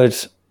 I'm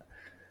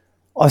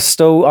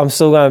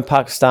still going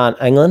Pakistan,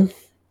 England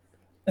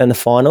in the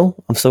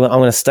final. I'm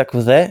going to stick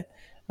with that.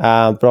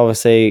 But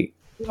obviously,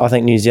 I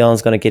think New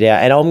Zealand's going to get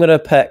out, and I'm going to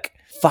pick.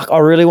 I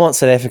really want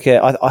South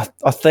Africa.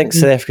 I think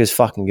South Africa's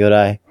fucking good,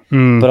 eh?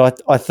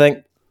 But I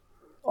think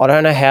I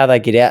don't know how they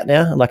get out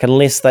now. Like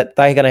unless they're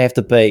going to have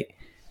to beat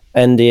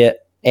India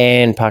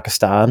and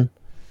Pakistan,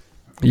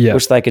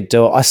 which they could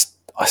do. I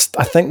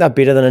think they're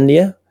better than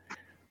India.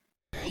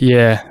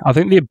 Yeah, I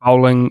think their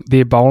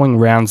bowling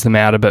rounds them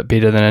out a bit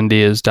better than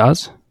India's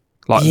does.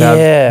 Like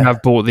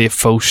they've brought their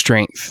full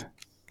strength.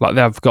 Like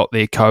they've got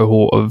their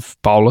cohort of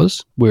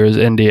bowlers, whereas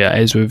India,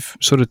 as we've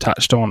sort of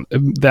touched on,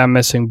 they're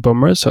missing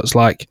Bumrah. So it's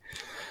like,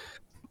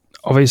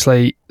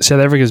 obviously,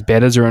 South Africa's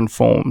batters are in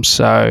form.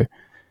 So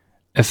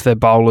if the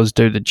bowlers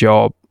do the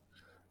job,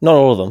 not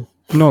all of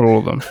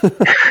them,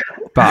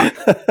 but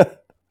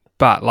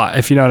like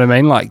if you know what I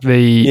mean, like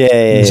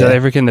the South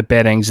African, the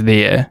batting's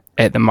there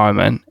at the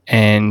moment,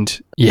 and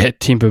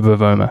Tempa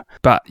Bavuma.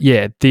 But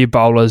their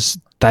bowlers,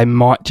 they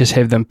might just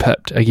have them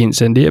pipped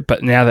against India.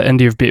 But now that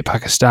India have beat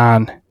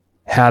Pakistan,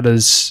 how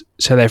does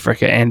South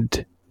Africa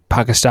and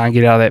Pakistan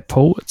get out of that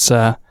pool? It's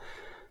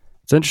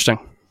interesting.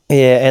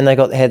 Yeah, and they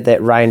had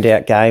that rained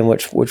out game,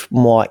 which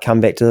might come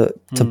back to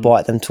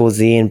bite them towards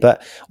the end.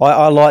 But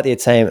I like their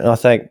team, and I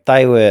think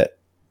they were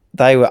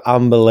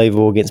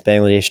unbelievable against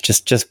Bangladesh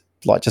just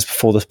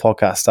before this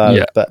podcast started.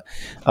 Yeah. But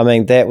I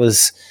mean, that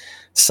was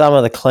some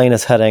of the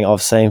cleanest hitting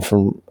I've seen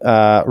from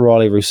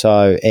Riley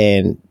Rousseau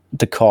and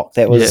De Kock.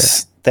 That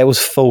was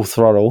full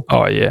throttle.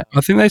 Oh, yeah.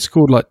 I think they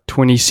scored like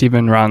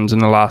 27 runs in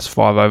the last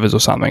 5 overs or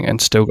something and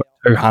still got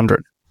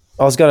 200.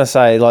 I was going to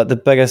say, like, the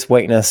biggest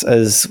weakness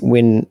is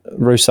when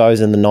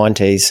Rousseau's in the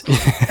 90s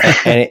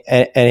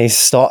and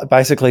he's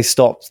basically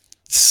stopped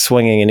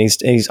swinging and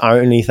he's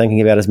only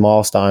thinking about his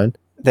milestone.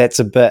 That's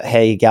a bit how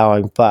you're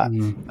going. But,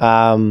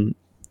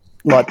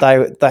 like,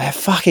 they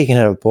fucking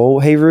hit a ball.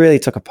 He really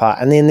took a part.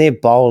 And then their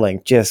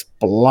bowling just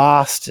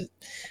blasted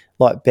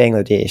like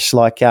Bangladesh.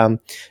 Like,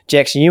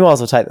 Jackson, you might as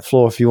well take the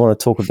floor if you want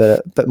to talk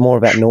a bit more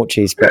about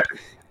Norchies, but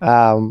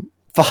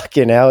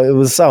fucking hell, it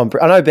was so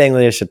I know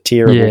Bangladesh are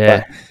terrible,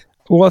 but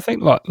well, I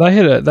think like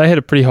they had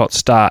a pretty hot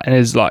start, and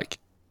as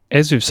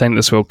we've seen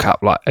this World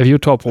Cup, like if your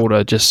top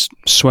order just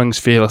swings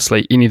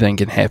fearlessly, anything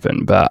can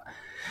happen. But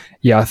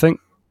I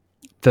think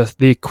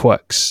their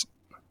quicks,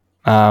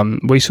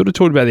 we sort of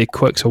talked about their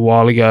quicks a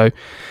while ago,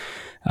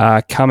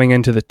 coming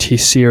into the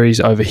Test series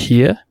over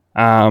here.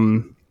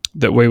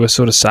 That we were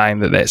sort of saying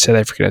that South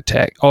African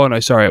attack. Oh, no,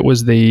 sorry. It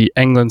was the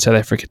England-South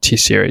Africa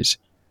Test series.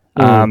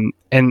 And,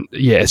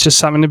 it's just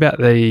something about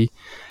the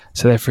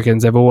South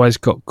Africans. They've always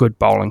got good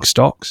bowling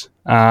stocks.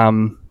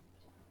 If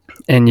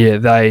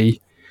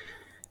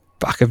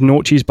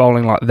Nortje's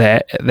bowling like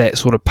that, at that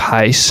sort of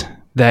pace,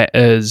 that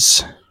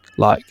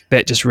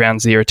just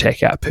rounds their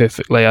attack out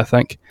perfectly, I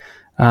think.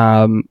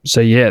 They're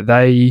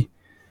starting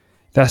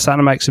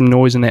to make some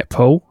noise in that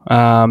pool.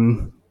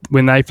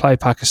 When they play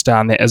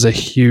Pakistan, that is a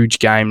huge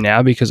game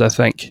now, because I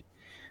think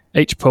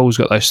each pool's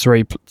got those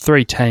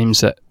three teams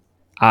that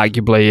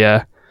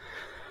arguably,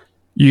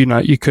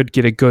 you could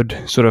get a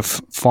good sort of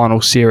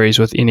final series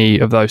with any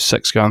of those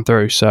 6 going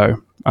through.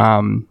 So,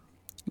 but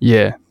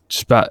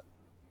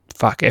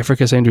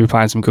Africa seem to be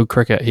playing some good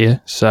cricket here.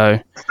 So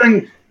I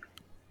think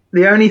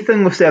the only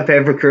thing with South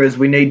Africa is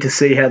we need to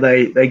see how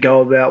they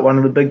go about one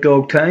of the big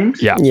dog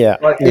teams. Yeah.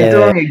 They're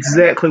doing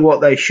exactly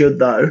what they should,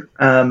 though,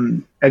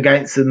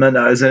 against the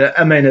minnows. And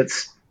I mean,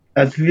 it's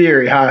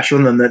very harsh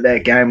on them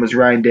that game was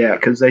rained out,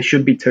 because they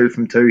should be 2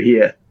 from 2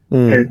 here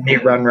and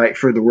net run rate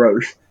through the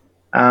roof,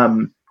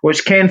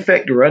 which can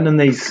factor in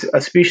these,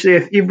 especially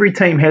if every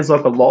team has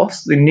like a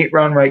loss, the net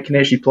run rate can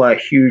actually play a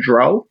huge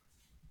role.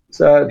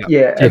 So,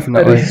 it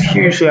is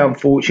hugely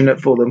unfortunate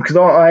for them, because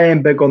I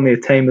am big on their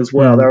team as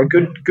well. They're a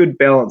good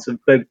balance of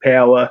big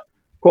power,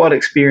 quite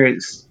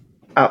experienced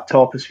up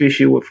top,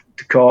 especially with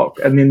De Kock,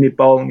 and then their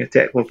bowling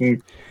attack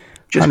looking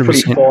just 100%.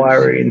 pretty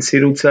fiery and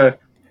settled. So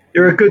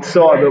they're a good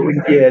side, but we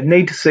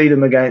need to see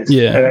them against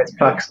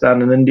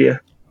Pakistan and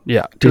India.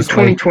 Yeah, because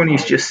definitely. 2020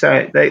 is just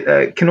so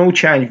they can all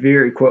change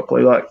very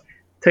quickly. Like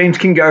teams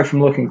can go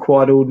from looking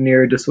quite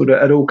ordinary to sort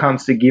of it all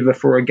comes together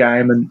for a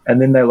game,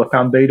 and then they look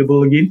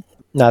unbeatable again.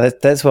 No,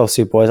 that's well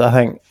said, boys. I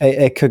think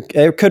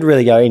it could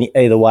really go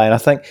either way, and I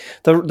think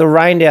the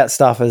rained out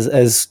stuff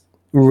is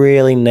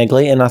really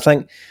niggly, and I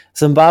think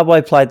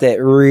Zimbabwe played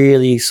that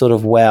really sort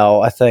of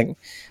well. I think,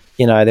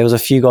 there was a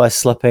few guys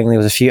slipping, there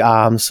was a few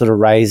arms sort of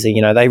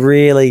raising. They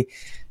really.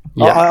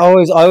 Yeah. I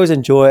always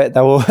enjoy it. They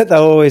were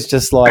always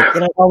just like,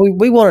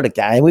 we wanted a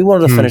game, we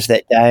wanted to finish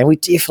that game, we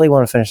definitely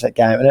want to finish that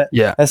game, and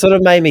it sort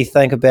of made me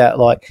think about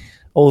like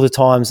all the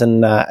times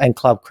in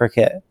club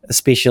cricket,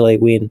 especially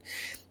when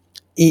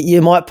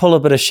you might pull a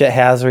bit of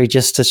shithousery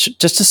just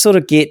to sort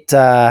of get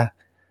the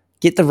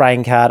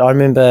rain card. I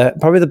remember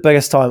probably the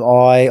biggest time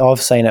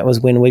I've seen it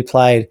was when we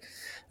played,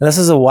 and this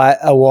is a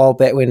while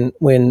back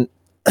when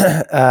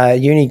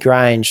Uni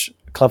Grange,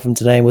 club from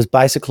Dunedin, was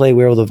basically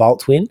where all the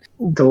Volts went.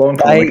 The long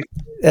time ago.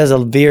 It was a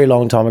very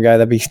long time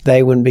ago.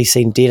 They wouldn't be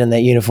seen dead in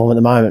that uniform at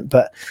the moment.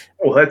 But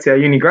that's our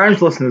Uni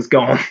Grange listeners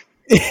gone.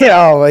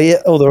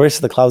 All the rest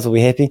of the clubs will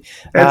be happy.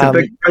 That's a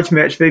big grudge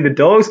match. The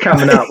Dogs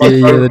coming up.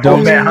 The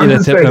Dogs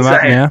tip them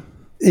up now.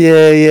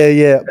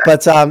 Yeah.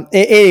 But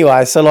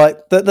anyway, so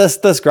like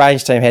this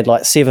Grange team had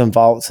like 7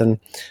 Volts, and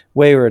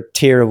we were a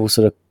terrible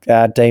sort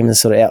of demon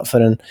sort of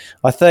outfit. And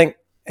I think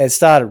it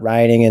started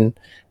raining, and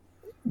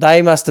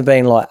they must have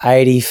been like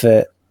 80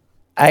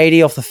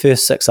 off the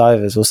first 6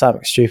 overs or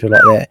something stupid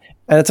like that.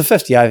 And it's a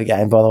 50 over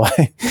game, by the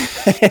way.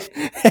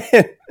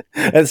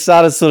 It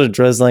started sort of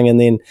drizzling, and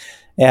then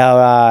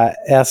our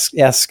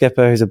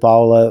skipper, who's a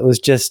bowler,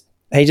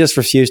 he just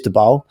refused to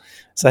bowl.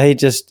 So he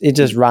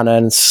just run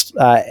in,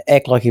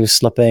 act like he was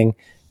slipping,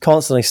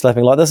 constantly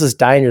slipping. Like, this is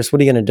dangerous. What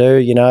are you going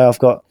to do? I've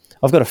got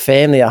a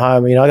family at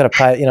home. I got to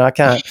pay.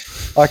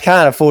 I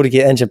can't afford to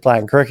get injured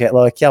playing cricket.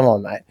 Like, come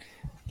on, mate.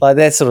 Like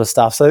that sort of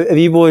stuff. So have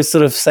you boys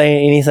sort of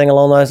seen anything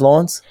along those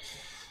lines?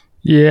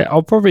 Yeah,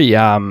 I'll probably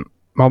I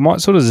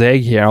might sort of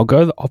zag here. I'll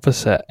go the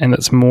opposite, and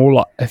it's more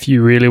like if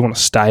you really want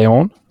to stay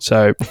on.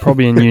 So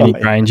probably in Uni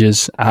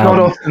Granges. Not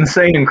often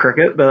seen in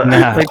cricket, but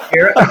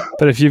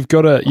but if you've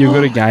got a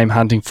game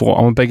hunting for,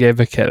 I'm a big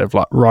advocate of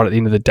like right at the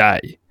end of the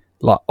day,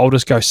 like I'll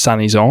just go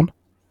sunnies on.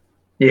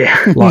 Yeah.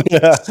 Like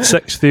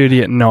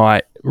 6:30 at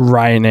night,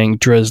 raining,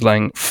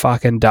 drizzling,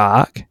 fucking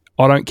dark.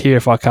 I don't care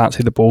if I can't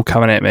see the ball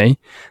coming at me.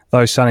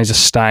 Those sunnies are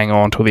staying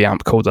on until the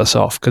ump calls us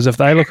off. Because if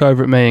they look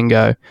over at me and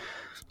go,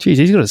 geez,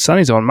 he's got his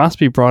sunnies on, must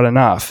be bright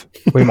enough,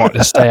 we might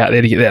just stay out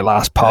there to get that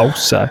last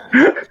pulse. So,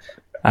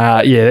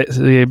 a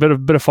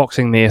bit of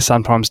foxing there,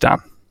 sometimes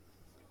done.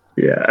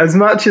 Yeah, as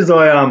much as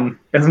I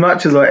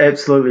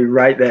absolutely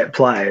rate that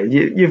player,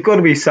 you've got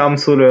to be some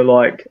sort of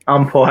like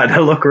umpire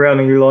to look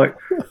around and you're like,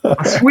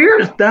 I swear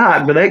it's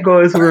dark, but that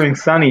guy's wearing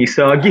sunny,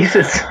 so I guess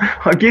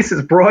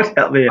it's bright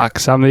out there. Like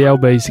some of the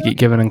LBs that get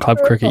given in club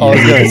cricket. I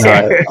was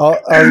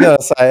going to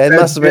say it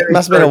must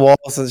have been a while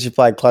since you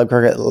played club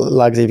cricket,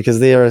 Lugsy, because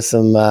there are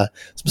some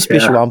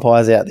special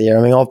umpires out there.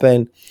 I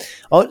mean,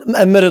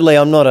 admittedly,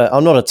 I'm not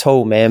a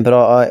tall man, but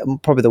I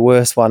probably the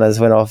worst one is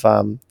when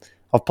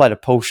I've played a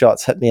pull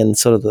shot's hit me in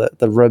sort of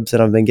the ribs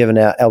and I've been given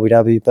out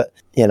LBW, but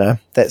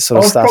that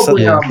sort of stuff.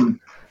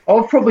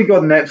 I've probably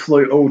got an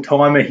absolute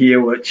all-timer here,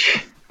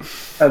 which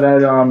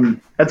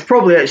it's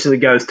probably actually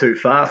goes too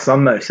far,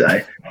 some may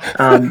say.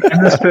 And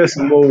this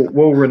person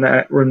will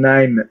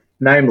rename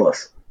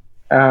nameless.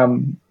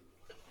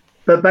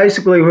 But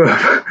basically, we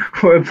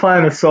were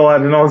playing a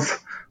side, and I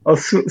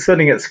was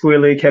sitting at square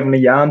leg having a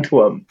yarn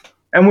to him,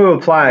 and we were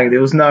playing.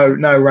 There was no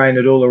rain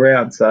at all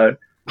around, so.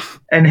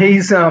 And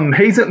he's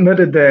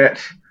admitted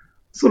that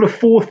sort of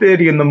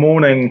 4:30 in the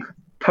morning,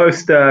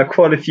 post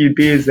quite a few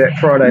beers that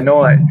Friday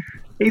night,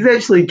 he's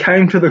actually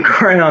came to the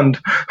ground.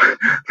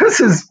 This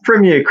is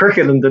Premier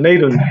Cricket in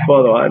Dunedin,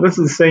 by the way. This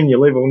is senior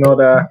level,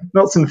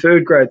 not some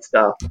third grade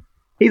stuff.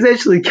 He's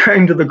actually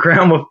came to the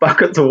ground with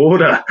buckets of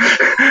water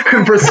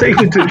and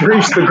proceeded to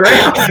drench the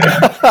ground.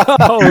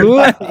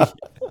 Oh,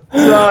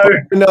 so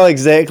I know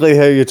exactly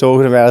who you're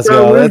talking about as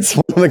well. That's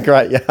one of the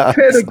great yarns.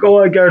 Had a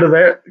guy go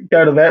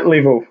to that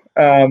level,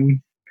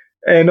 and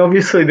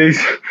obviously these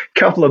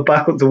couple of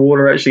buckets of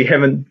water actually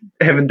haven't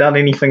done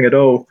anything at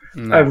all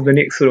over the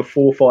next sort of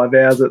 4 or 5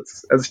 hours.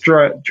 It's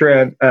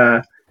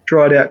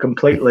dried out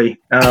completely.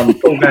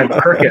 Full game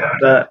of cricket,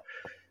 but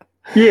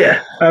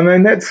yeah, I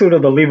mean that's sort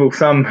of the level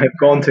some have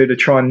gone to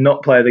try and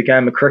not play the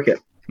game of cricket.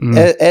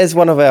 As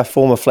one of our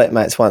former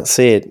flatmates once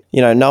said,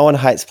 no one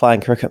hates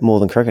playing cricket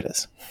more than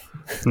cricketers.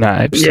 No,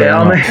 absolutely. Yeah,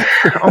 I mean,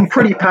 I'm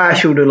pretty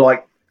partial to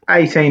like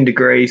 18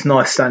 degrees,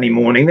 nice sunny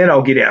morning. Then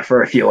I'll get out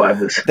for a few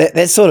overs.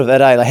 That's sort of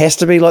it, eh? It has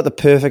to be like the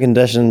perfect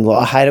condition.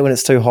 Like, I hate it when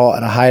it's too hot,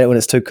 and I hate it when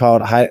it's too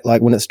cold. I hate it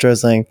like when it's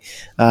drizzling.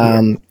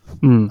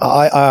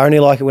 I only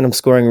like it when I'm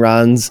scoring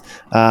runs.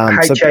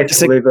 hate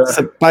chasing lever.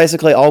 So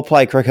basically, I'll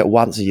play cricket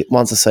once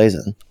a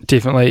season.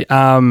 Definitely.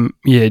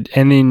 Yeah,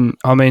 and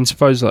then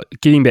suppose like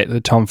getting back to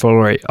the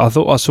tomfoolery, I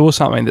thought I saw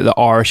something that the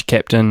Irish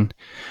captain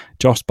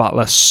Josh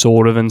Butler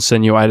sort of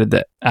insinuated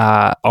that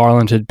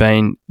Ireland had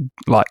been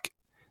like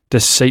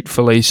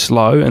deceitfully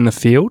slow in the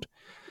field.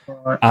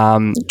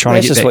 Trying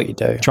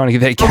to get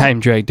that game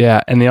dragged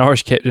out, and the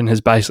Irish captain has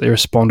basically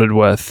responded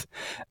with,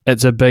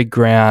 "It's a big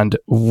ground,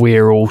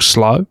 we're all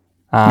slow,"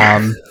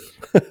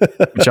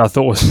 which I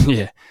thought was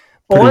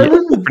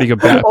pretty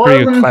good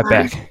clap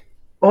back.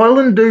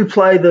 Ireland do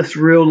play this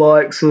real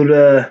like sort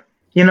of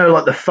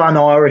like the fun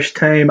Irish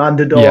team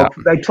underdog. Yeah.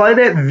 They play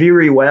that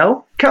very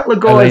well. A couple of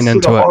guys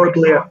sort of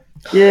horribly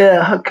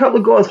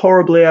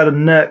horribly out of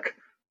nick.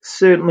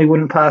 Certainly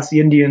wouldn't pass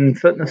the Indian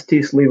fitness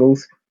test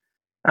levels.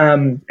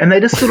 And they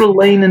just sort of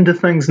lean into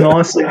things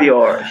nicely, the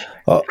Irish.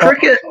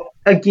 Cricket,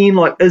 again,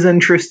 is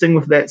interesting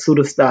with that sort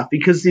of stuff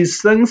because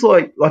there's things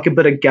like a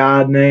bit of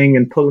gardening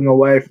and pulling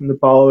away from the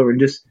bowler and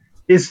just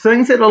there's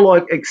things that are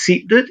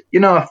accepted.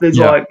 If there's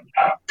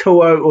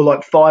 2-0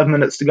 or 5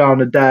 minutes to go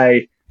on a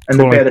day and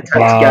the batter takes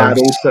guard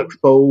all 6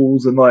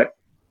 balls and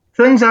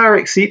things are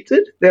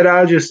accepted that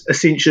are just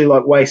essentially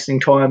wasting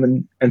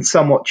time and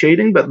somewhat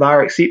cheating, but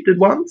they're accepted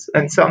ones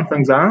and some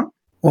things aren't.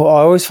 Well,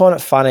 I always find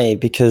it funny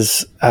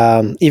because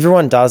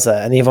everyone does it,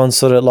 and everyone's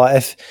sort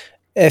of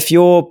if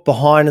you're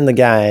behind in the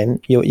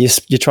game,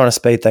 you're trying to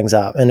speed things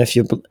up, and if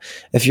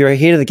you're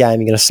ahead of the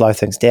game, you're going to slow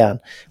things down.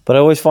 But I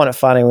always find it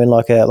funny when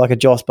a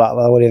Josh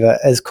Butler or whatever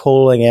is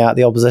calling out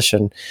the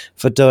opposition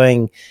for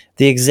doing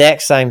the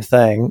exact same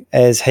thing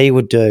as he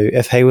would do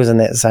if he was in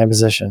that same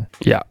position.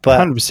 Yeah, but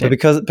 100%.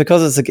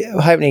 Because it's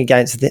happening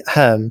against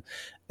him,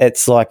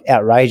 it's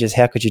outrageous.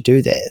 How could you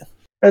do that?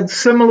 It's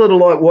similar to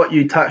what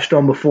you touched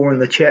on before in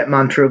the chat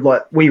mantra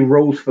of we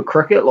rules for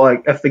cricket.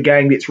 If the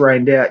game gets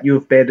rained out,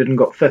 you've batted and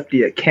got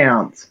 50, it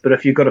counts. But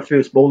if you've got a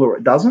first bowler,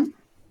 it doesn't.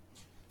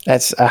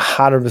 That's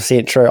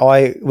 100% true.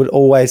 I would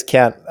always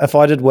count if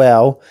I did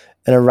well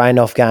in a rained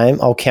off game.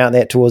 I'll count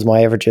that towards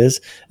my averages.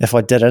 If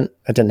I didn't,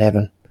 it didn't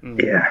happen.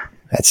 Yeah,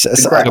 it's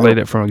delete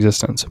it from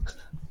existence.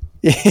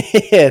 Yeah,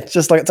 it's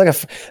just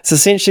it's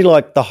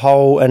essentially the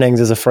whole innings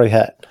is a free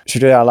hit.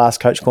 Should we do our last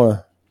coach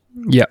corner?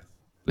 Yep.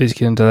 Let's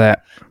get into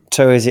that.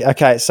 Too easy.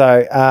 Okay,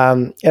 so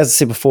as I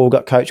said before, we've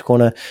got Coach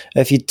Corner.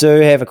 If you do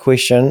have a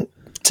question,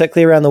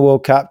 particularly around the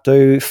World Cup,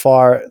 do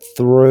fire it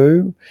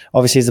through.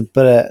 Obviously,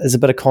 there's a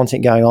bit of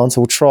content going on,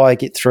 so we'll try to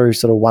get through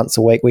sort of once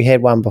a week. We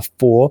had one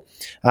before.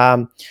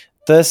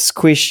 This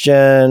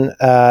question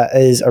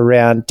is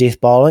around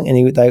death bowling,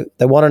 and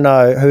they want to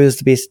know who is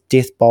the best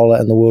death bowler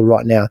in the world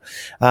right now.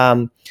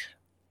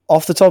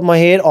 Off the top of my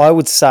head, I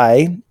would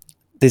say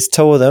there's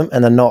 2 of them,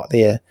 and they're not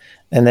there.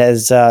 And that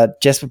is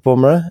Jasper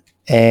Bumrah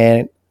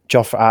and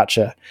Jofra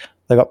Archer.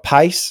 They've got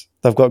pace.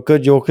 They've got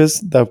good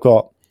Yorkers. They've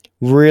got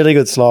really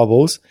good slow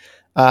balls.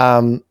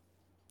 I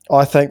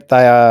think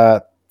they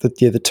are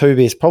the 2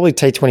 best, probably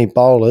T20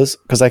 bowlers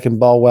because they can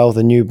bowl well with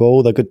a new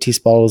ball. They're good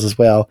test bowlers as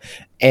well,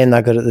 and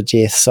they're good at the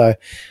death. So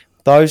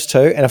those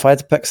 2. And if I had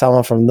to pick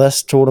someone from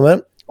this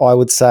tournament, I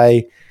would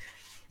say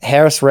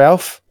Harris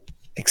Ralph,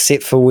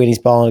 except for when he's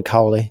bowling to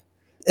Kohli.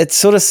 It's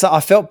sort of, I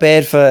felt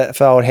bad for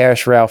old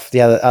Harris Ralph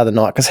the other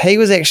night because he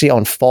was actually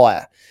on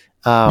fire.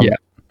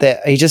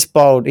 That he just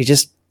bowled.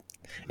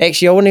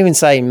 Actually, I wouldn't even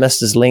say he missed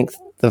his length.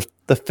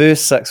 The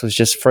first 6 was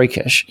just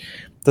freakish.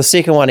 The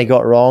second one he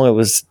got wrong. It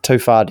was too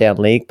far down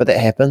leg, but that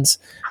happens.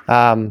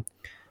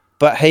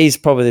 But he's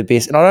probably the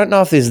best. And I don't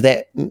know if there's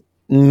that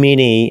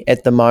many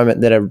at the moment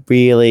that are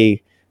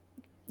really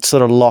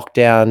sort of locked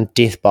down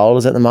death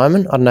bowlers at the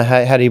moment. I don't know.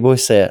 How do you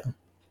boys see it?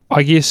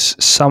 I guess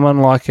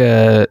someone like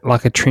a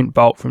Trent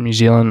Boult from New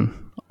Zealand,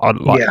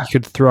 you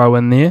could throw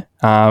in there,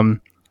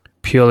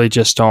 purely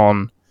just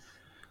on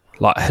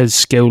his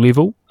skill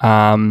level,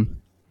 and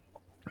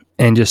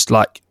just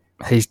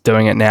he's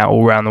doing it now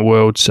all around the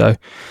world. So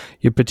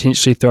you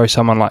potentially throw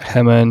someone like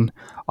him in.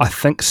 I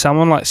think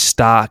someone like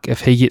Stark,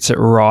 if he gets it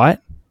right,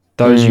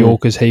 those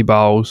Yorkers he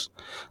bowls,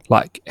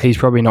 he's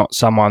probably not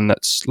someone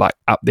that's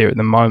up there at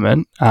the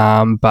moment,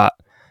 but.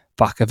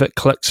 If it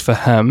clicks for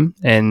him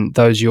and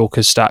those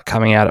Yorkers start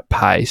coming out at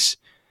pace,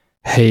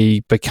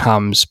 he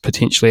becomes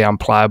potentially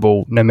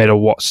unplayable no matter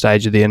what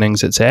stage of the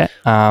innings it's at.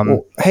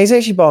 He's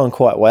actually bowling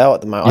quite well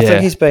at the moment. I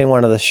think he's been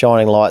one of the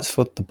shining lights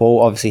for the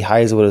ball, obviously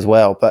Hazelwood as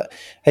well, but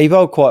he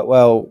bowled quite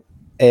well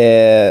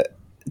to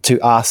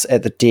us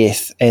at the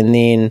death, and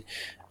then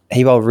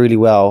he bowled really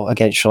well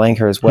against Sri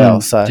Lanka as well.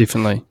 So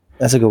definitely.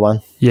 That's a good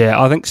one.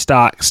 Yeah, I think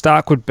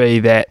Stark would be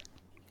that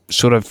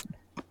sort of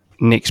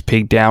next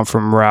peg down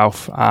from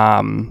Ralph,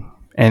 and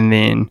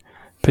then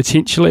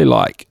potentially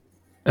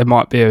it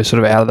might be a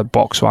sort of out of the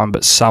box one,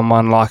 but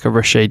someone like a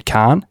Rashid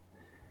Khan.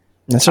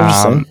 That's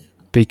interesting.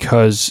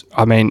 Because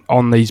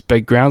on these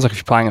big grounds, if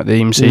you're playing at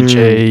the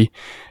MCG,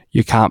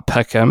 you can't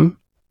pick him.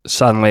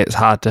 Suddenly it's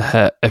hard to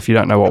hit if you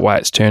don't know what way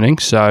it's turning.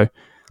 So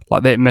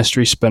that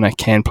mystery spinner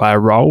can play a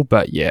role,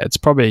 but it's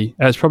probably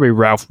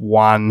Ralph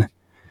 1,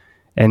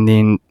 and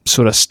then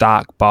sort of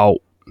Stark,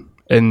 Boult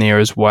in there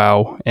as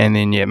well, and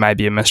then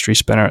maybe a mystery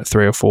spinner at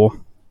 3 or 4.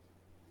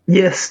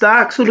 Yeah,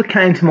 Stark sort of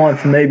came to mind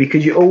for me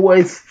because you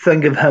always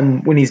think of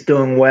him when he's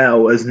doing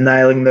well as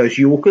nailing those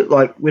Yorkers.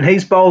 Like when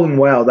he's bowling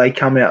well, they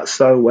come out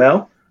so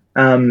well.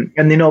 And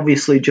then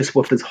obviously just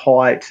with his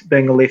height,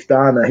 being a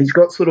left-armer, he's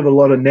got sort of a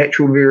lot of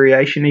natural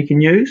variation he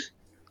can use.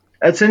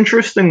 It's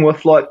interesting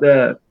with like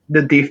the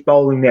death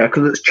bowling now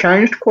because it's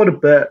changed quite a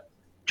bit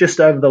just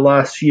over the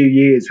last few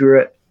years where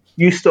it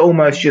used to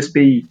almost just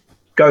be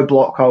go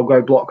block hole,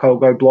 go block hole,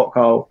 go block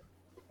hole.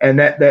 And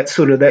that's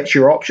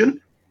your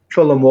option.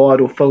 Fill them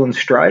wide or fill them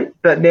straight.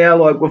 But now,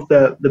 like with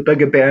the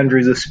bigger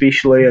boundaries,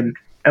 especially,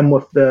 and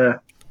with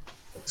the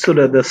sort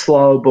of the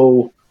slower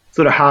ball,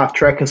 sort of half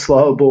tracker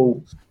slower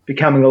ball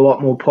becoming a lot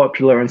more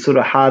popular and sort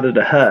of harder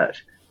to hit,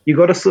 you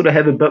got to sort of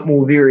have a bit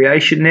more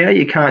variation now.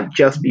 You can't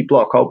just be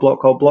block hole,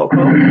 block hole, block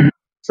hole.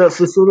 So it's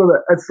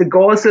the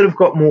guys that have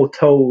got more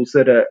tools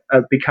that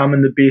are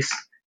becoming the best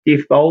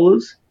death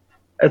bowlers.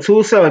 It's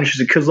also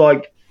interesting because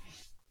like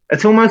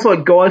it's almost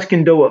like guys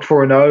can do it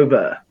for an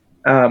over.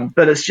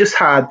 But it's just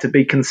hard to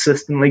be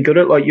consistently good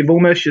at. Like you've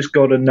almost just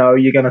got to know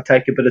you're going to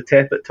take a bit of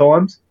tap at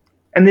times,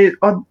 and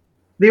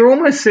they're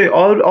almost.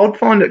 I'd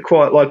find it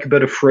quite like a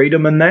bit of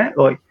freedom in that.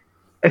 Like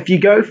if you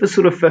go for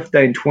sort of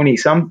 15, 20,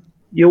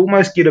 you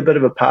almost get a bit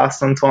of a pass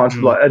sometimes.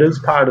 But like it is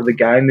part of the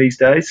game these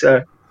days.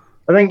 So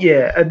I think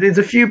there's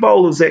a few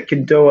bowlers that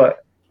can do it.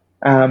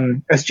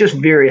 It's just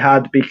very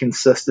hard to be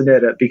consistent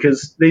at it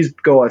because these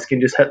guys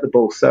can just hit the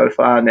ball so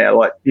far now.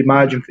 Like the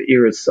margin for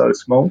error is so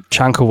small.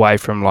 Chunk away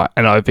from like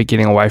an over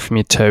getting away from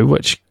you too,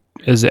 which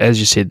is, as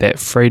you said, that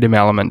freedom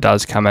element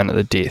does come in at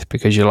the death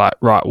because you're like,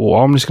 right,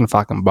 well, I'm just going to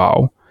fucking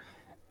bowl.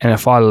 And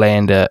if I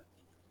land it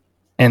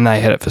and they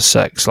hit it for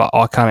 6, like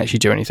I can't actually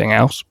do anything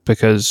else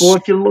because... Well,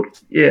 if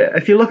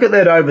you look at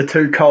that over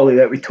 2 Coley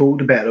that we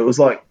talked about, it was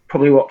like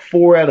probably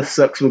 4 out of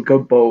 6 were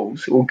good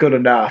balls or good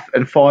enough,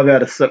 and 5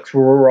 out of 6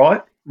 were all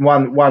right.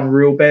 One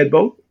real bad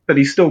ball, but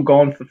he's still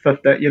gone for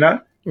 50. You know,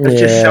 it's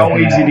just so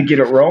easy to get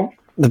it wrong.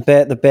 The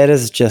bat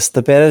is just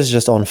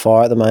on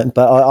fire at the moment.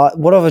 But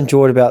what I've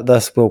enjoyed about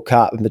this World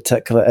Cup in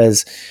particular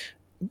is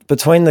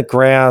between the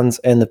grounds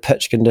and the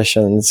pitch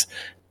conditions,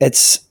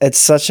 it's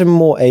such a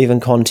more even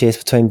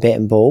contest between bat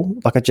and ball.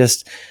 Like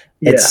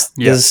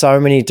there's so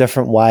many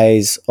different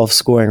ways of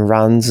scoring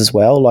runs as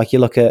well. Like you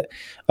look at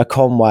a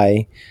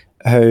Conway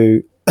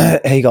who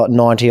he got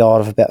 90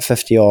 odd of about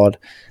 50 odd,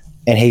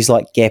 and he's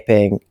like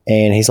gapping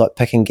and he's like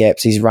picking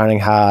gaps. He's running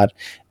hard,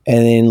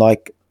 and then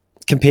like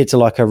compared to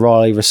like a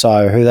Riley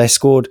Rousseau who they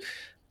scored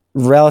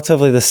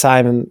relatively the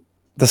same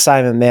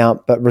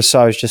amount, but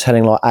Rousseau's just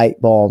hitting like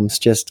 8 bombs,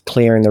 just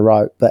clearing the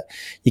rope. But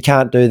you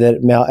can't do that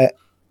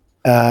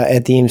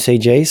at the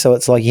MCG, so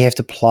it's like you have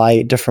to play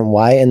a different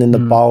way. And then the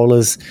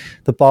bowlers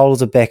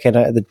are back in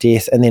it at the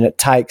death, and then it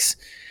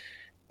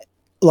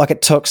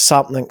took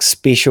something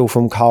special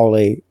from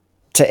Coley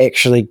to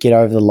actually get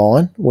over the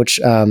line, which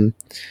and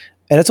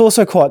it's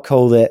also quite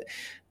cool that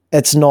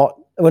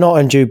we're not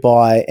in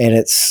Dubai and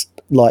it's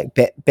like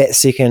bat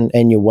second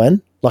and you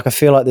win. Like I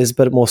feel like there's a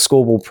bit more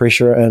scoreboard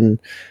pressure in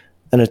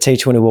a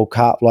T20 World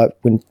Cup, like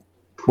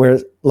where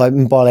like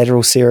in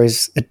bilateral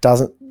series it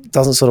doesn't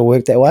sort of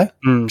work that way,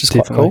 which is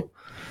definitely quite cool.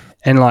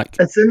 And like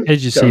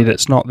as you said,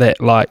 it's not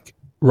that like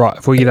right,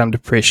 if we get under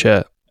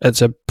pressure,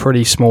 it's a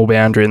pretty small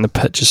boundary and the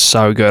pitch is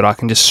so good I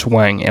can just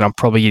swing and I'm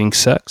probably getting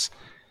 6.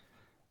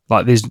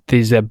 Like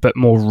there's a bit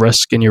more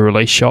risk in your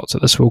release shots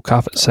at this World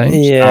Cup, it seems.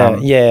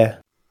 Yeah.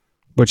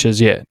 Which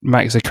is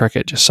makes the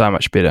cricket just so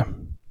much better.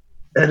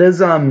 It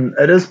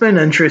has been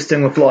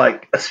interesting with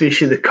like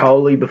especially the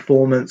Coley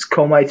performance,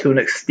 Conway to an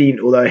extent,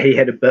 although he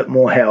had a bit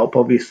more help,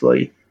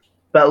 obviously.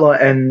 But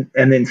like and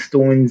then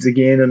Stoinis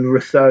again and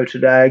Rousseau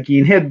today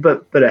again had a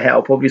bit of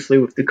help, obviously,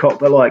 with the cop.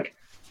 But like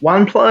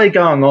one player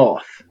going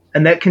off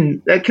and that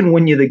can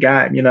win you the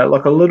game, you know,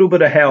 like a little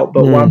bit of help,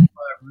 but one player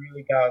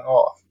really going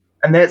off.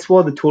 And that's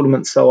why the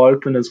tournament's so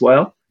open as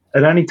well.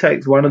 It only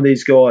takes one of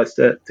these guys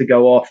to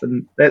go off,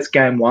 and that's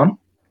game 1.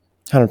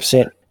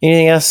 100%.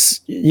 Anything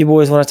else you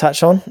boys want to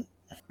touch on?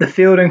 The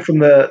fielding from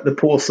the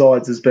poor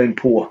sides has been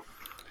poor.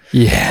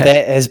 Yeah.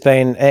 That has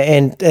been,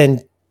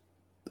 and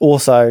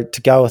also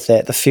to go with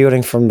that, the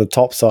fielding from the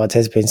top sides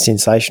has been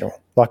sensational.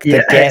 Like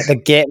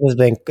the gap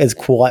is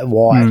quite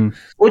wide,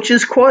 which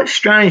is quite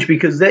strange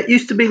because that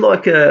used to be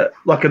like a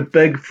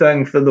big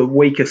thing for the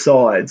weaker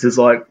sides. Is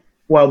like,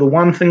 well, the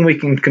one thing we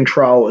can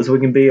control is we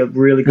can be a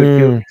really good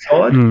fielding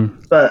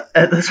side. But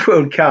at this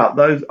World Cup,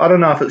 I don't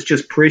know if it's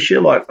just pressure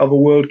like of a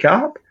World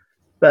Cup,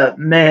 but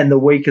man, the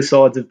weaker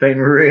sides have been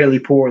really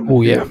poor in the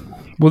field. Yeah.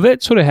 Well,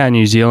 that's sort of how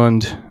New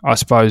Zealand, I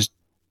suppose,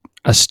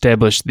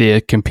 established their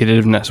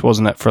competitiveness,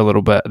 wasn't it, for a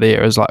little bit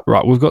there? It was like,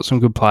 right, we've got some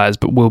good players,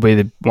 but we'll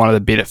be one of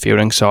the better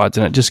fielding sides,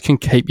 and it just can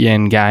keep you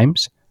in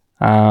games.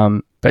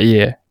 But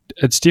yeah,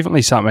 it's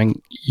definitely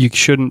something you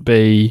shouldn't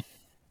be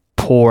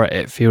poor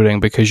at fielding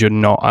because you're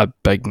not a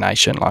big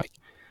nation. Like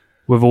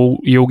you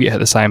all get hit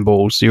the same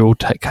balls, you're all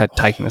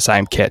taking the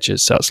same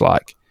catches. So it's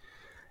like,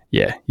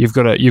 yeah, you've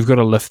got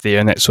to lift there,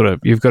 and that sort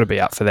of you've got to be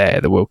up for that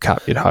at the World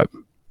Cup. You'd hope.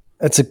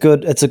 it's a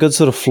good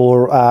sort of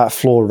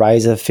floor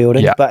raiser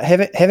fielding. Yeah. But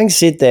having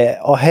said that,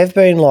 I have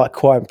been like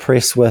quite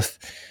impressed with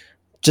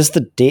just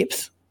the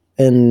depth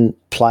in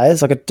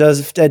players. Like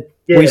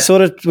we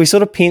sort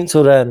of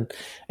penciled in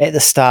at the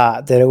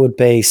start that it would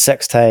be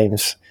 6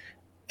 teams,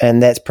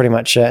 and that's pretty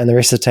much it. And the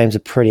rest of the teams are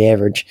pretty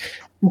average.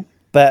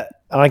 But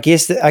I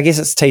guess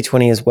it's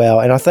T20 as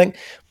well. And I think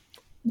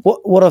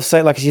what I've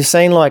seen, like you've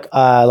seen, like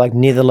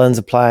Netherlands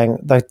are playing,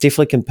 they're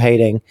definitely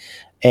competing.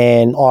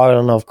 And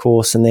Ireland, of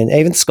course, and then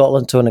even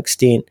Scotland to an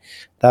extent,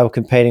 they were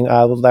competing. They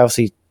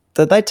obviously,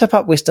 did they tip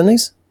up West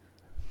Indies?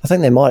 I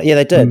think they might. Yeah,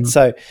 they did.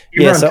 So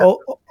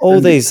all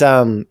these,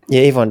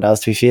 everyone does,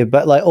 to be fair.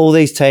 But like all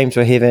these teams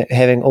were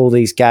having all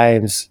these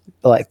games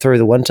like through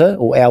the winter,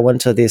 or our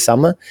winter, their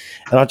summer,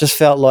 and I just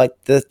felt like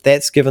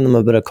that's given them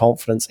a bit of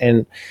confidence.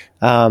 And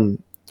I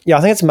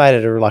think it's made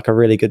it a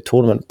really good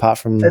tournament, apart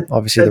from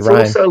obviously the rain.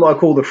 It's also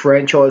like all the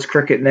franchise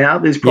cricket now.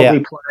 There's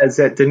probably players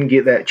that didn't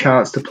get that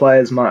chance to play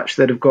as much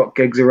that have got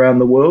gigs around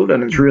the world,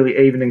 and it's really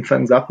evening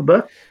things up a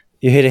bit.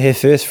 You heard it here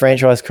first.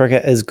 Franchise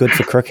cricket is good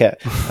for cricket.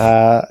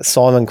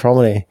 Simon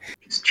Cromley.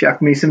 Just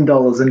chuck me some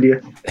dollars, India.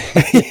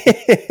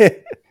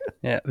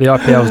 Yeah, the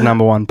IPL's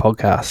 #1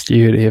 podcast.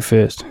 You heard it here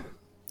first.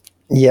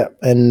 Yep,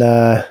 in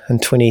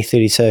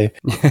 2032.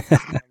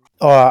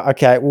 All right,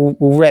 okay,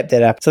 we'll wrap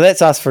that up. So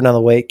that's us for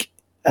another week.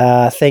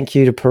 Thank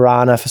you to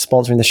Piranha for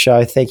sponsoring the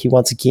show. Thank you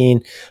once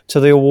again to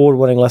the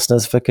award-winning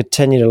listeners for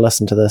continuing to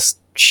listen to this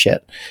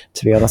shit,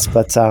 to be honest.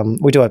 But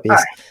we do our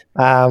best.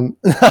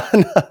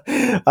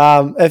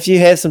 If you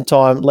have some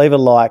time, leave a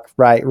like,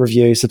 rate,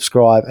 review,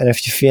 subscribe. And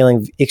if you're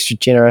feeling extra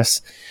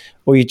generous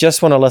or you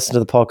just want to listen to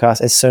the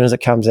podcast as soon as it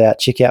comes out,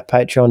 check out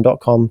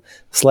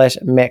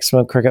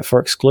patreon.com/Maximum Cricket for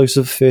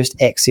exclusive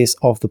first access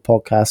of the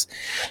podcast.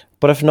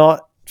 But if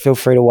not, feel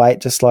free to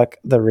wait, just like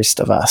the rest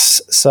of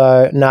us.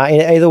 So,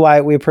 either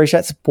way, we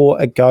appreciate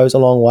support. It goes a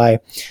long way.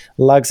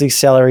 Lugsy's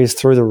salary is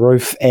through the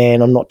roof,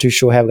 and I'm not too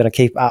sure how we're going to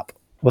keep up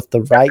with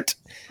the rate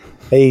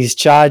he's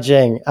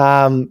charging.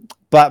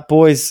 But,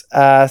 boys,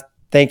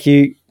 thank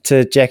you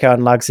to Jacko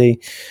and Lugsy.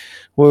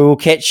 We will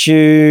catch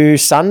you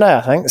Sunday,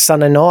 I think.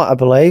 Sunday night, I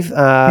believe.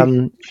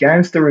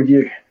 Games to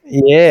review.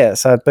 Yeah,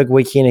 so big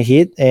weekend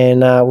ahead,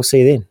 and we'll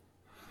see you then.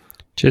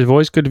 Cheers,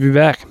 boys. Good to be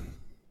back.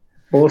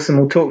 Awesome.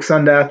 We'll talk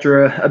Sunday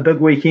after a big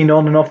weekend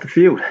on and off the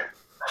field.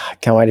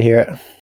 Can't wait to hear it.